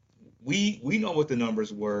 We know what the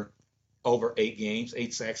numbers were over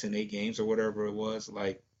 8 sacks in 8 games or whatever it was.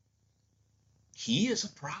 Like, he is a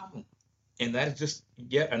problem. And that is just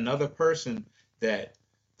yet another person that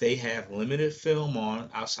they have limited film on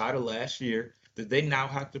outside of last year that they now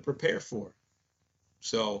have to prepare for.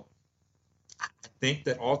 So I think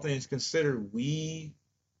that all things considered, we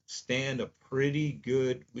stand a pretty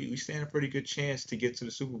good chance to get to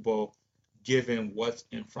the Super Bowl given what's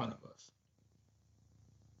in front of us.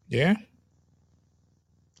 Yeah.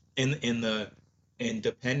 And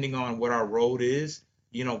depending on what our road is,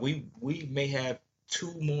 we may have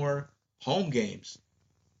 2 more home games.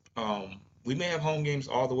 We may have home games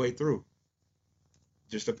all the way through.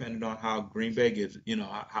 just depending on how Green Bay gives,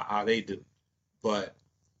 how they do. But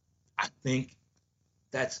I think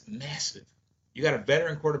that's massive. You got a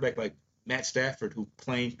veteran quarterback like Matt Stafford who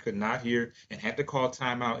plain could not hear and had to call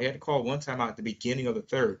timeout. He had to call one timeout at the beginning of the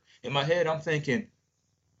third. In my head, I'm thinking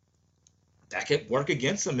that could work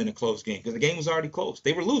against them in a close game because the game was already close.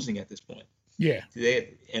 They were losing at this point. Yeah.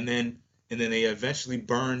 And then they eventually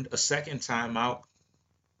burned a second timeout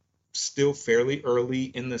still fairly early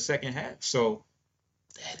in the second half. So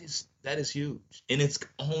that is huge. And it's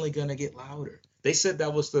only gonna get louder. They said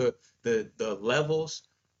that was the levels.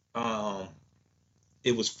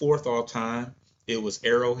 It was fourth all time. It was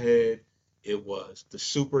Arrowhead. It was the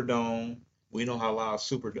Superdome. We know how loud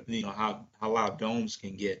how loud domes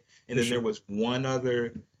can get. And then there was one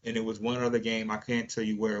other, and it was one other game. I can't tell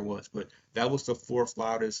you where it was, but that was the fourth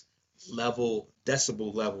loudest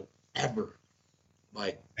decibel level ever.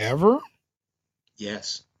 Like ever?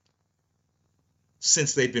 Yes.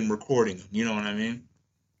 Since they've been recording them, you know what I mean?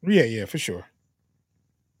 Yeah, for sure.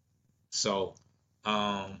 So,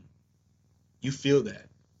 you feel that.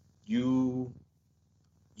 You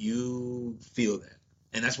feel that.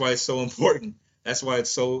 And that's why it's so important. That's why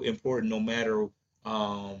it's so important no matter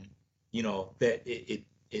that it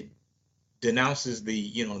denounces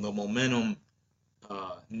the momentum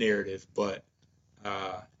narrative, but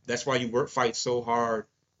that's why you fight so hard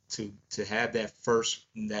to have that first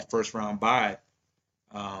round bye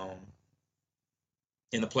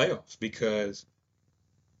in the playoffs, because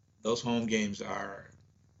those home games are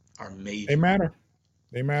major. They matter.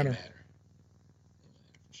 They matter.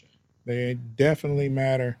 They definitely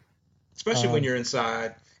matter. Especially when you're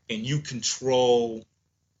inside and you control,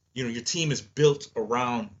 your team is built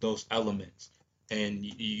around those elements, and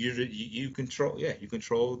you control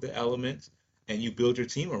the elements, and you build your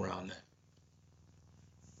team around that.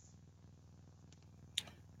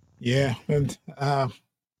 Yeah, and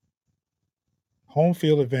home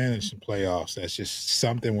field advantage in playoffs. That's just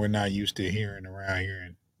something we're not used to hearing around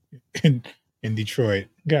here in Detroit.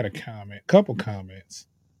 Got a couple comments.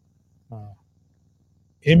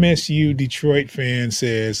 MSU Detroit fan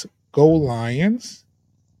says, "Go Lions."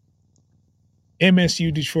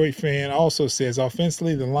 MSU Detroit fan also says,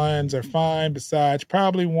 "Offensively, the Lions are fine. Besides,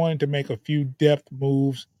 probably wanting to make a few depth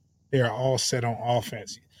moves. They are all set on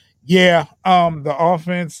offense." Yeah, the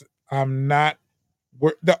offense. I'm not.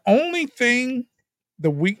 The only thing,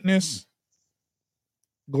 the weakness,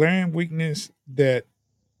 glaring weakness that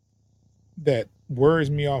worries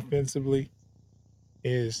me offensively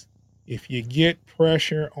is if you get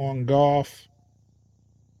pressure on Goff,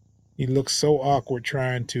 he looks so awkward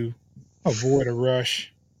trying to avoid a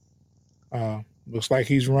rush. Looks like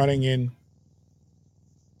he's running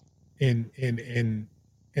in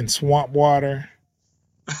swamp water.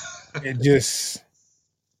 It's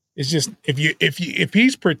just if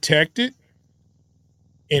he's protected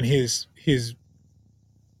in his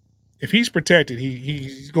if he's protected,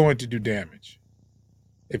 he's going to do damage.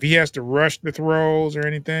 If he has to rush the throws or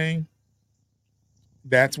anything,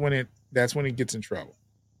 that's when he gets in trouble.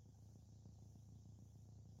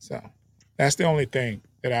 So that's the only thing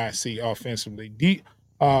that I see offensively.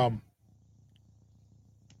 I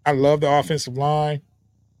love the offensive line.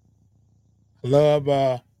 I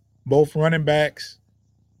love both running backs.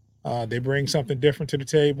 They bring something different to the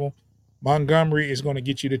table. Montgomery is going to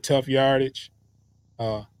get you the tough yardage.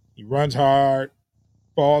 He runs hard,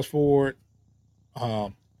 falls forward.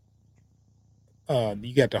 You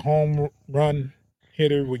got the home run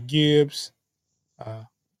hitter with Gibbs.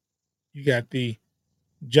 You got the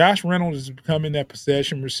Josh Reynolds is becoming that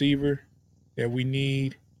possession receiver that we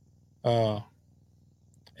need. And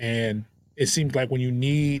it seems like when you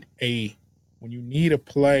need a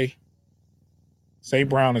play, St.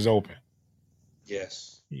 Brown is open.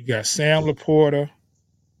 Yes. You got Sam Laporta,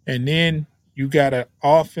 and then you got an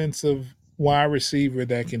offensive wide receiver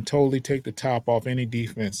that can totally take the top off any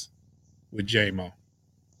defense with J-Mo.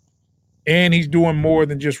 And he's doing more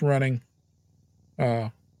than just running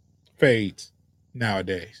fades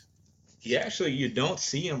nowadays. You don't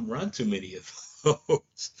see him run too many of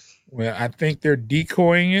those. Well, I think they're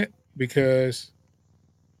decoying it because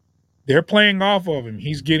they're playing off of him.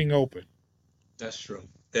 He's getting open. That's true.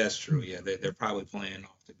 Yeah, they're probably playing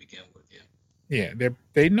off to begin with. Yeah. Yeah,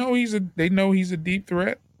 they know he's a deep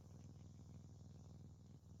threat.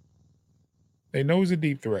 They know he's a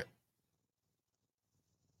deep threat.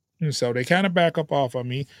 And so they kind of back up off of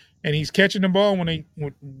me, and he's catching the ball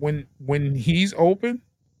when he's open.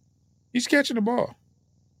 He's catching the ball.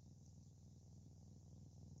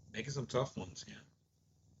 Making some tough ones, yeah.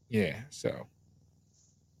 Yeah, so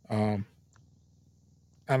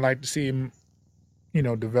I'd like to see him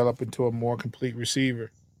develop into a more complete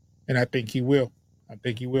receiver. And I think he will.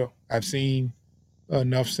 I've seen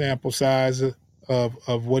enough sample size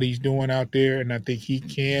of what he's doing out there, and I think he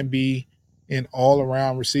can be an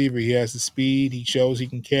all-around receiver. He has the speed. He shows he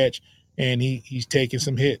can catch, and he's taking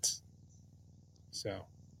some hits. So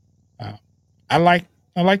uh, I like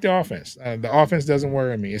the offense. The offense doesn't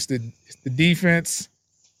worry me. It's the defense,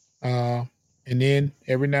 and then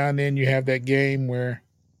every now and then you have that game where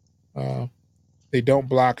they don't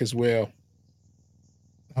block as well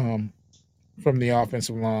from the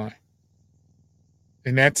offensive line.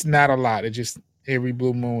 And that's not a lot. It just every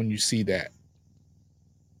blue moon you see that.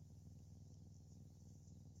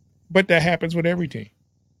 But that happens with every team.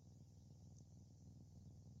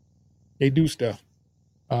 They do stuff.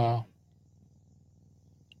 Got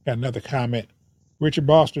another comment. Richard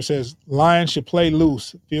Boster says, Lions should play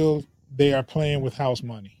loose. Feel they are playing with house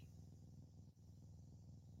money.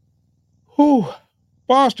 Whew.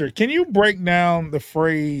 Boster, can you break down the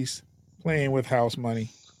phrase playing with house money?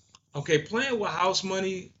 Okay, playing with house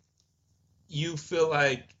money, you feel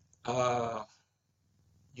like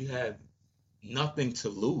you have nothing to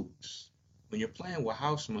lose. When you're playing with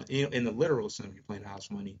house money, in the literal sense, you're playing house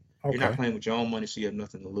money. You're not Okay. playing with your own money, so you have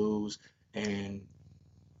nothing to lose. And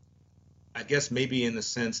I guess maybe in the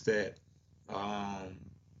sense that um,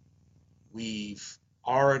 we've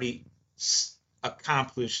already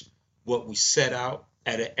accomplished what we set out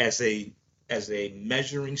as a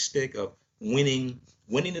measuring stick of winning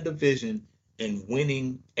the division and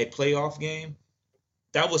winning a playoff game.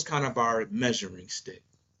 That was kind of our measuring stick.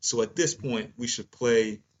 So at this point, we should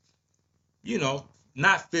play,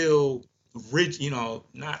 not feel rich,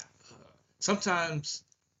 not. Sometimes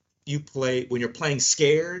you play when you're playing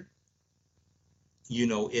scared.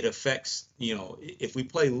 It affects. If we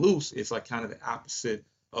play loose, it's like kind of the opposite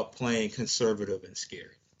of playing conservative and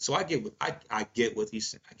scary. So I get what I get what he's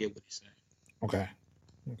saying. I get what he's saying. Okay.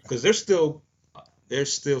 Because there's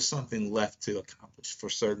still something left to accomplish for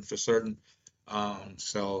certain.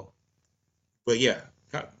 So, but yeah,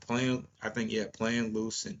 playing. I think playing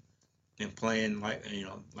loose and playing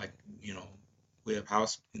we have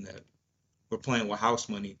house in that we're playing with house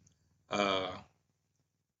money. Uh,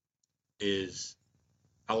 is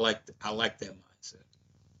I like that mindset.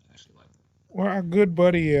 I actually like that. Well, our good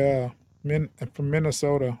buddy from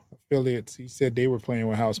Minnesota affiliates, he said they were playing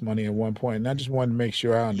with house money at one point, and I just wanted to make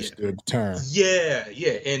sure I Yeah. understood the term. Yeah,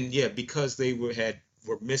 and because they were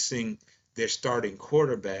missing their starting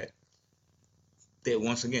quarterback. They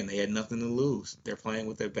once again they had nothing to lose. They're playing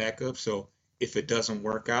with their backup, so if it doesn't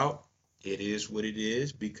work out, it is what it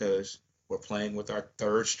is because we're playing with our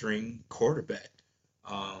third string quarterback.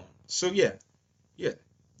 So yeah,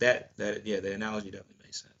 the analogy definitely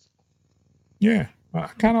makes sense. Yeah, I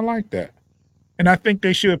kind of like that. And I think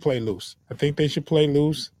they should play loose. I think they should play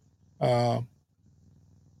loose. Uh,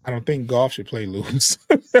 I don't think golf should play loose.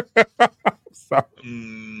 So,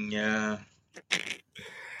 Yeah,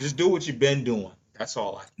 just do what you've been doing. That's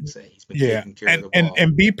all I can say. He's been yeah, taking care of and the and ball.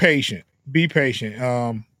 and be patient. Be patient.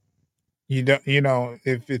 You don't.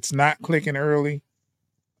 If it's not clicking early,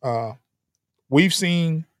 uh, we've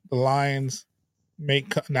seen the Lions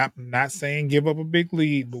not saying give up a big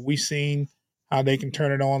lead, but we've seen how they can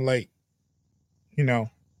turn it on late.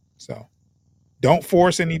 So don't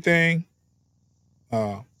force anything.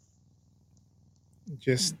 Uh,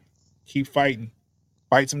 just keep fighting.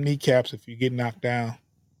 Bite some kneecaps if you get knocked down.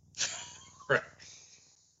 Right.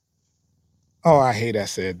 Oh, I hate I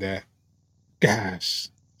said that. Gosh,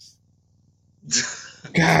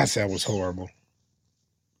 that was horrible.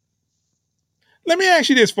 Let me ask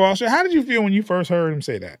you this, Foster. How did you feel when you first heard him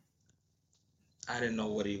say that? I didn't know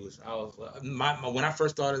what he was. I was when I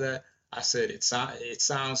first thought of that, I said it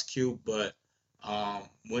sounds cute, but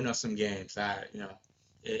win us some games.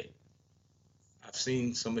 It. I've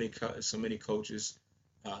seen so many coaches,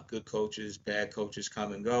 good coaches, bad coaches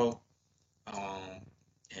come and go, um,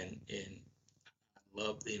 and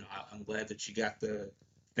love, I'm glad that you got the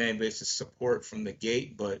fan base's support from the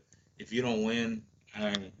gate, but if you don't win,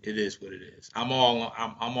 it is what it is. I'm all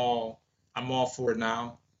for it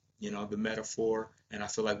now, the metaphor, and I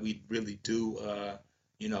feel like we really do,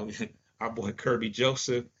 you know, our boy Kirby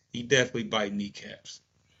Joseph, he definitely bite kneecaps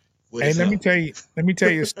with Hey, his helmet. let me tell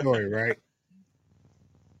you a story, right?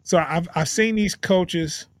 So I've seen these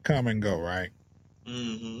coaches come and go, right?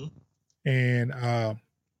 Mm-hmm. And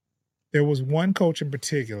there was one coach in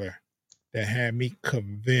particular that had me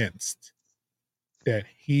convinced that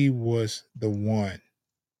he was the one,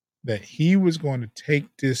 that he was going to take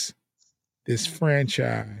this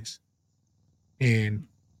franchise and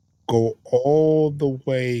go all the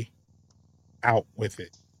way out with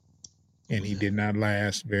it. and he did not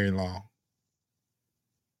last very long.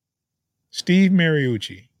 Steve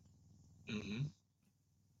Mariucci.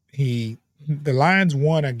 Mm-hmm. The Lions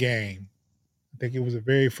won a game. I think it was the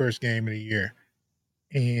very first game of the year,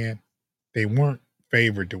 and they weren't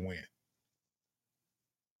favored to win.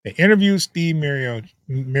 They interviewed Steve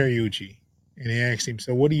Mariucci, and they asked him,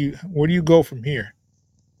 "So where do you go from here?"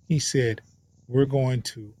 He said, "We're going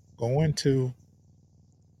to go into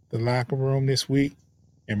the locker room this week,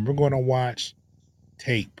 and we're going to watch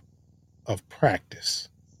tape of practice,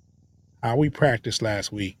 how we practiced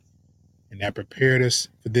last week, and that prepared us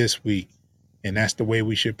for this week. And that's the way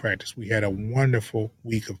we should practice. We had a wonderful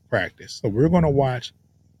week of practice. So we're going to watch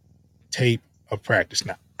tape of practice."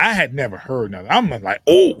 Now, I had never heard nothing. I'm like,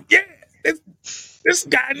 oh, yeah, this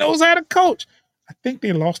guy knows how to coach. I think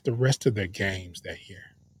they lost the rest of their games that year.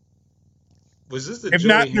 Was this the If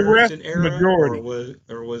not Joey the rest, Harrington era, or majority.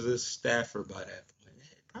 was this Stafford by that point?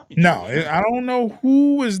 Probably No, Joey Harrington. I don't know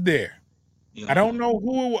who was there. You I don't know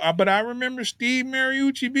who, but I remember Steve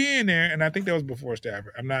Mariucci being there, and I think that was before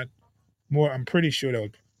Stafford. I'm pretty sure that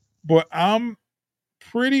was, but I'm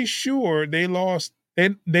pretty sure they lost.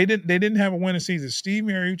 They didn't have a winning season. Steve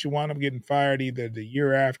Mariucci wound up getting fired either the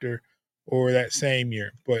year after or that same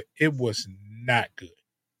year, but it was not good.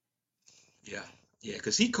 Yeah,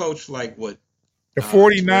 because he coached like what The Terrell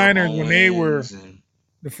 49ers Owens and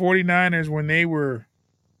when they were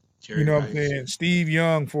Jerry what I'm Rice. saying, Steve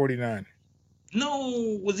Young 49.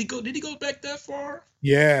 No, did he go back that far?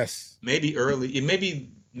 Yes. Maybe early.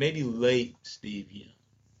 Maybe late Steve Young.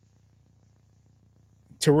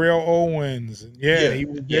 Terrell Owens. Yeah, he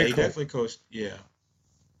was their he coach. definitely coached. Yeah.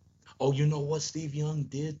 Oh, you know what? Steve Young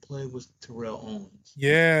did play with Terrell Owens.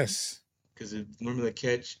 Yes. Because remember the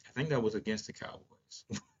catch? I think that was against the Cowboys.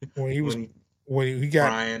 when he got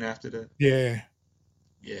crying after that. Yeah.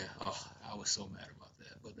 Yeah. Oh, I was so mad about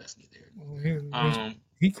that, but that's neither here nor there.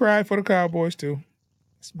 He cried for the Cowboys too.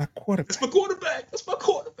 That's my quarterback. That's my quarterback. That's my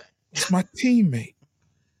quarterback. That's my teammate.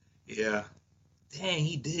 Yeah. Dang,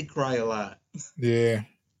 he did cry a lot. Yeah.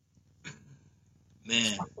 Man.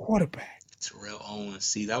 That's my quarterback. Terrell Owens.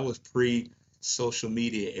 See, that was pre-social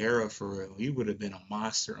media era for real. He would have been a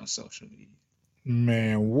monster on social media.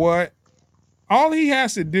 Man, what? All he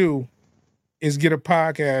has to do is get a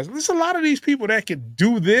podcast. There's a lot of these people that could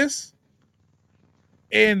do this,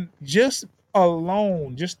 and just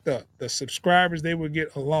alone, just the subscribers they would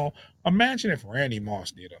get alone. Imagine if Randy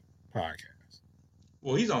Moss did a podcast.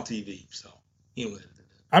 Well, he's on TV, so he would.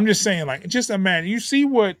 I'm just saying, like, just imagine. You see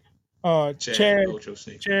what Chad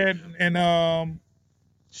and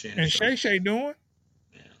Shay Shay doing?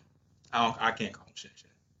 Yeah, I can't call him Shay Shay.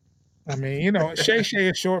 I mean, Shay Shay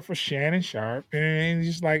is short for Shannon Sharp, and it's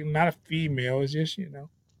just like not a female. It's just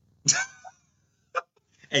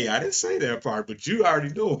Hey, I didn't say that part, but you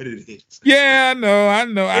already know what it is. Yeah, I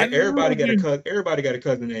know. Everybody got a cousin. Everybody got a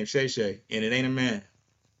cousin named Shay Shay, and it ain't a man.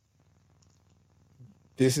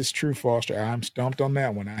 This is true, Foster. I'm stumped on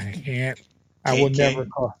that one. I will never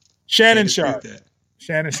call Shannon Sharp.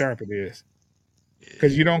 Shannon Sharp it is.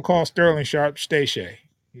 Because you don't call Sterling Sharp Stay Shay.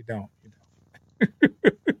 You don't.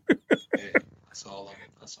 Hey, that's all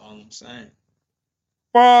I'm saying.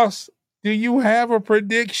 Boss, do you have a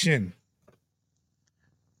prediction?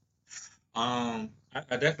 I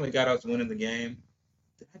definitely got us winning the game.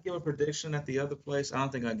 Did I give a prediction at the other place? I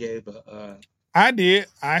don't think I gave a. I did.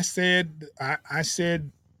 I said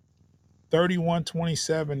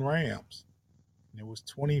 31-27 Rams. It was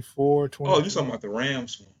 24-20. Oh, you're talking about the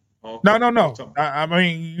Rams one. Okay. No. I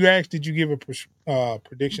mean, you asked, did you give a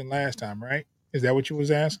prediction last time, right? Is that what you was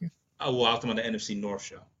asking? Oh, well, I was talking about the NFC North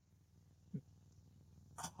show.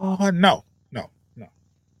 No.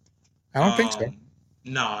 I don't think so.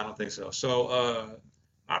 No, I don't think so. So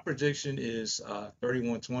my prediction is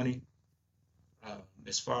 31-20.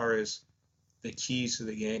 As far as the keys to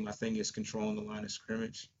the game, I think it's controlling the line of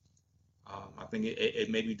scrimmage. I think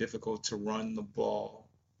it may be difficult to run the ball,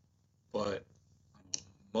 but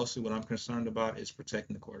mostly what I'm concerned about is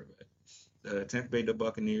protecting the quarterback. The Tampa Bay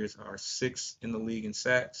Buccaneers are 6th in the league in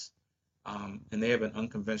sacks, and they have an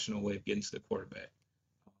unconventional way of getting to the quarterback.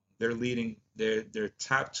 Their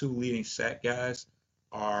top 2 leading sack guys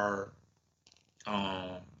are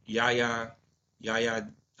Yaya,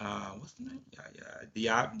 what's the name?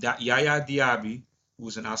 Yaya Diaby,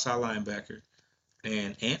 who's an outside linebacker,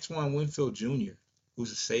 and Antoine Winfield Jr.,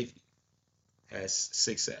 who's a safety, has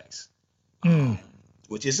 6 sacks,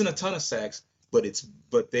 which isn't a ton of sacks, but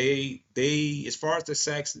they as far as the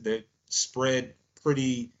sacks, they're spread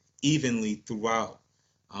pretty evenly throughout.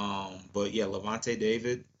 But yeah, Levante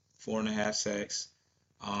David, 4.5 sacks.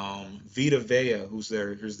 Vita Vea, who's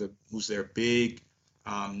their big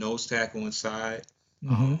nose tackle inside.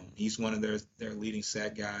 Mm-hmm. He's one of their leading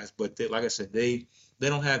sack guys. But like I said, they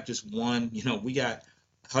don't have just one. We got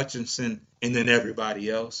Hutchinson and then everybody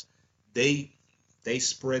else. They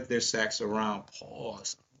spread their sacks around.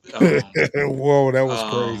 Pause. Whoa, that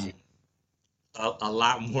was crazy. A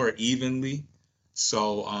lot more evenly.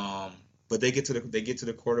 So, but they get to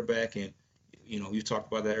the quarterback, and you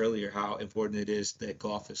talked about that earlier, how important it is that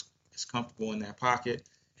Goff is comfortable in that pocket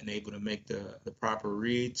and able to make the proper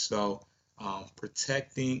read. So,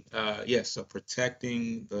 protecting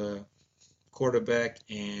the quarterback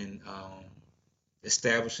and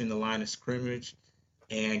establishing the line of scrimmage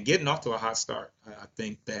and getting off to a hot start. I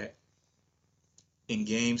think that in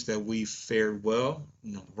games that we fared well,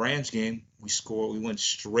 Rams game, we went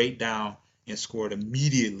straight down and scored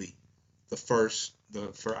immediately. I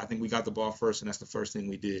think we got the ball first, and that's the first thing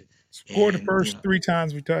we did. Scored the And first 3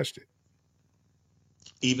 times we touched it.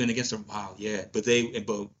 Even against them, wow, yeah. But I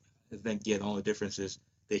think the only difference is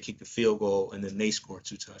they kicked the field goal and then they scored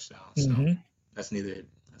 2 touchdowns. Mm-hmm. So that's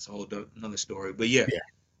a whole another story. But yeah.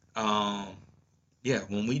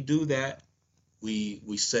 When we do that,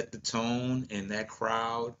 we set the tone, and that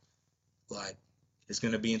crowd, like, it's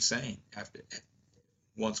going to be insane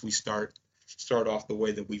once we start off the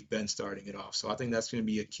way that we've been starting it off. So I think that's going to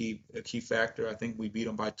be a key factor. I think we beat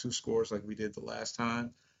them by 2 scores like we did the last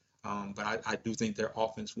time. But I do think their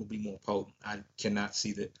offense will be more potent. I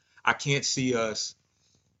can't see us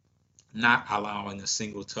not allowing a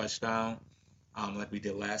single touchdown like we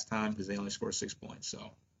did last time, because they only scored 6 points.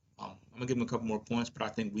 So I'm going to give them a couple more points, but I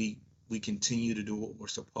think we continue to do what we're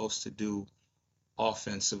supposed to do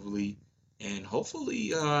offensively, and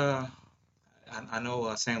hopefully I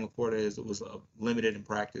know Sam Laporta was limited in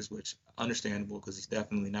practice, which understandable because he's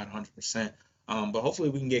definitely not 100%. But hopefully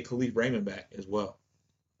we can get Khalif Raymond back as well.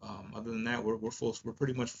 Other than that, we're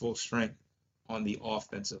pretty much full strength on the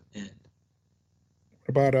offensive end. What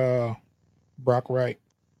about Brock Wright?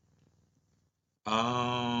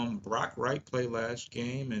 Brock Wright played last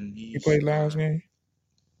game, and he played last game.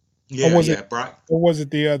 Yeah, Brock. Or was it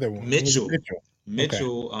the other one? Mitchell. Okay.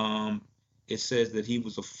 It says that he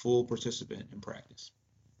was a full participant in practice.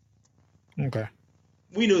 Okay.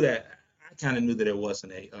 We knew that. I kind of knew that it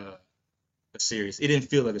wasn't a serious. It didn't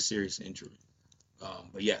feel like a serious injury.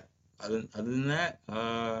 But yeah, other than that,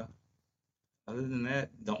 the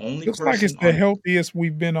only looks like it's the healthiest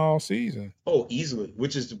we've been all season. Oh, easily,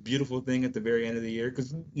 which is the beautiful thing at the very end of the year,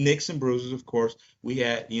 because nicks and bruises, of course. We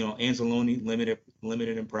had, Anzalone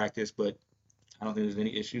limited in practice, but I don't think there's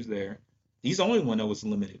any issues there. He's the only one that was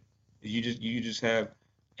limited. You just have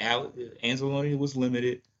Anzalone was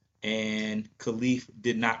limited, and Khalif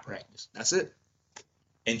did not practice. That's it.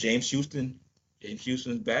 And James Houston's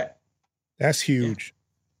back. That's huge.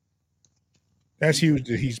 Yeah. That's huge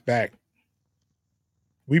that he's back.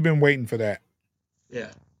 We've been waiting for that. Yeah.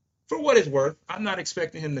 For what it's worth, I'm not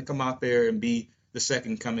expecting him to come out there and be the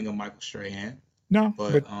second coming of Michael Strahan. No,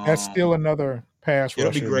 but that's still another pass rusher.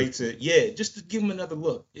 It'll be great just to give him another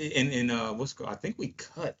look. And I think we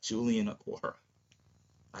cut Julian Okwara.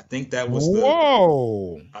 I think that was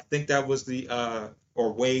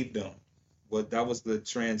or waived them. But that was the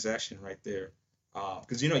transaction right there.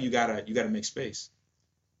 Because you gotta make space.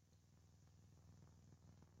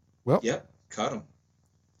 Well, yep, cut him.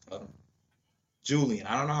 Julian.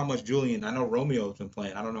 I don't know how much Julian. I know Romeo's been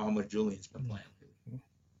playing. I don't know how much Julian's been playing.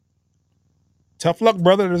 Tough luck,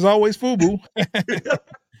 brother. There's always FUBU.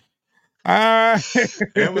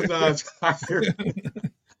 Amazon's hired.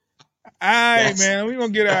 All right, man. We're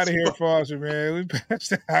gonna get out of here, Foster, man. We passed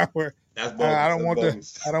the hour. That's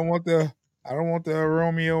bogus. I don't want the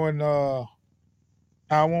Romeo and I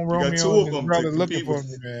want Romeo and his brother looking for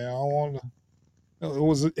me, man. I don't want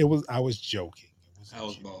it was I was joking. That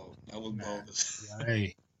was bold. That was bogus.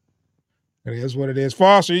 Hey. It is what it is.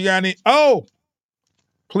 Foster, you got any? Oh,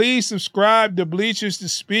 please subscribe to Bleachers to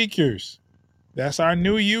Speakers. That's our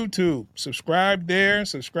new YouTube. Subscribe there.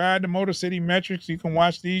 Subscribe to Motor City Metrics. You can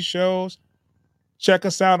watch these shows. Check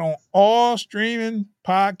us out on all streaming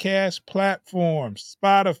podcast platforms.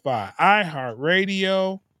 Spotify,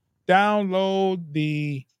 iHeartRadio. Download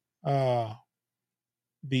the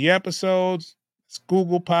episodes. It's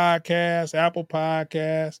Google Podcasts, Apple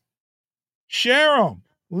Podcasts. Share them.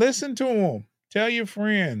 Listen to them. Tell your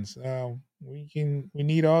friends. We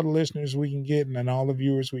need all the listeners we can get and all the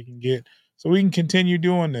viewers we can get, so we can continue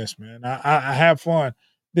doing this, man. I have fun.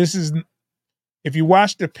 This is, if you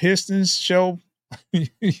watch the Pistons show,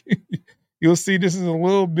 you'll see this is a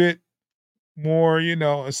little bit more,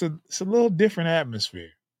 it's a little different atmosphere.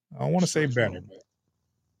 I don't want to say better, but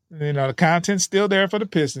the content's still there for the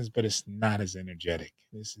Pistons, but it's not as energetic.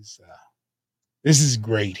 This is This is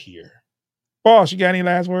great here. Boss, you got any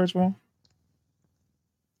last words for him?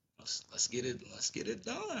 Let's get it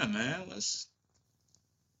done, man. Let's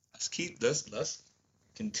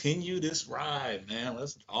continue this ride, man.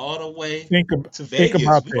 Let's all the way to Vegas. Think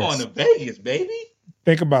about We're going to Vegas, baby.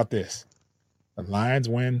 Think about this. The Lions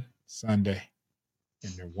win Sunday,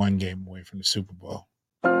 and they're one game away from the Super Bowl.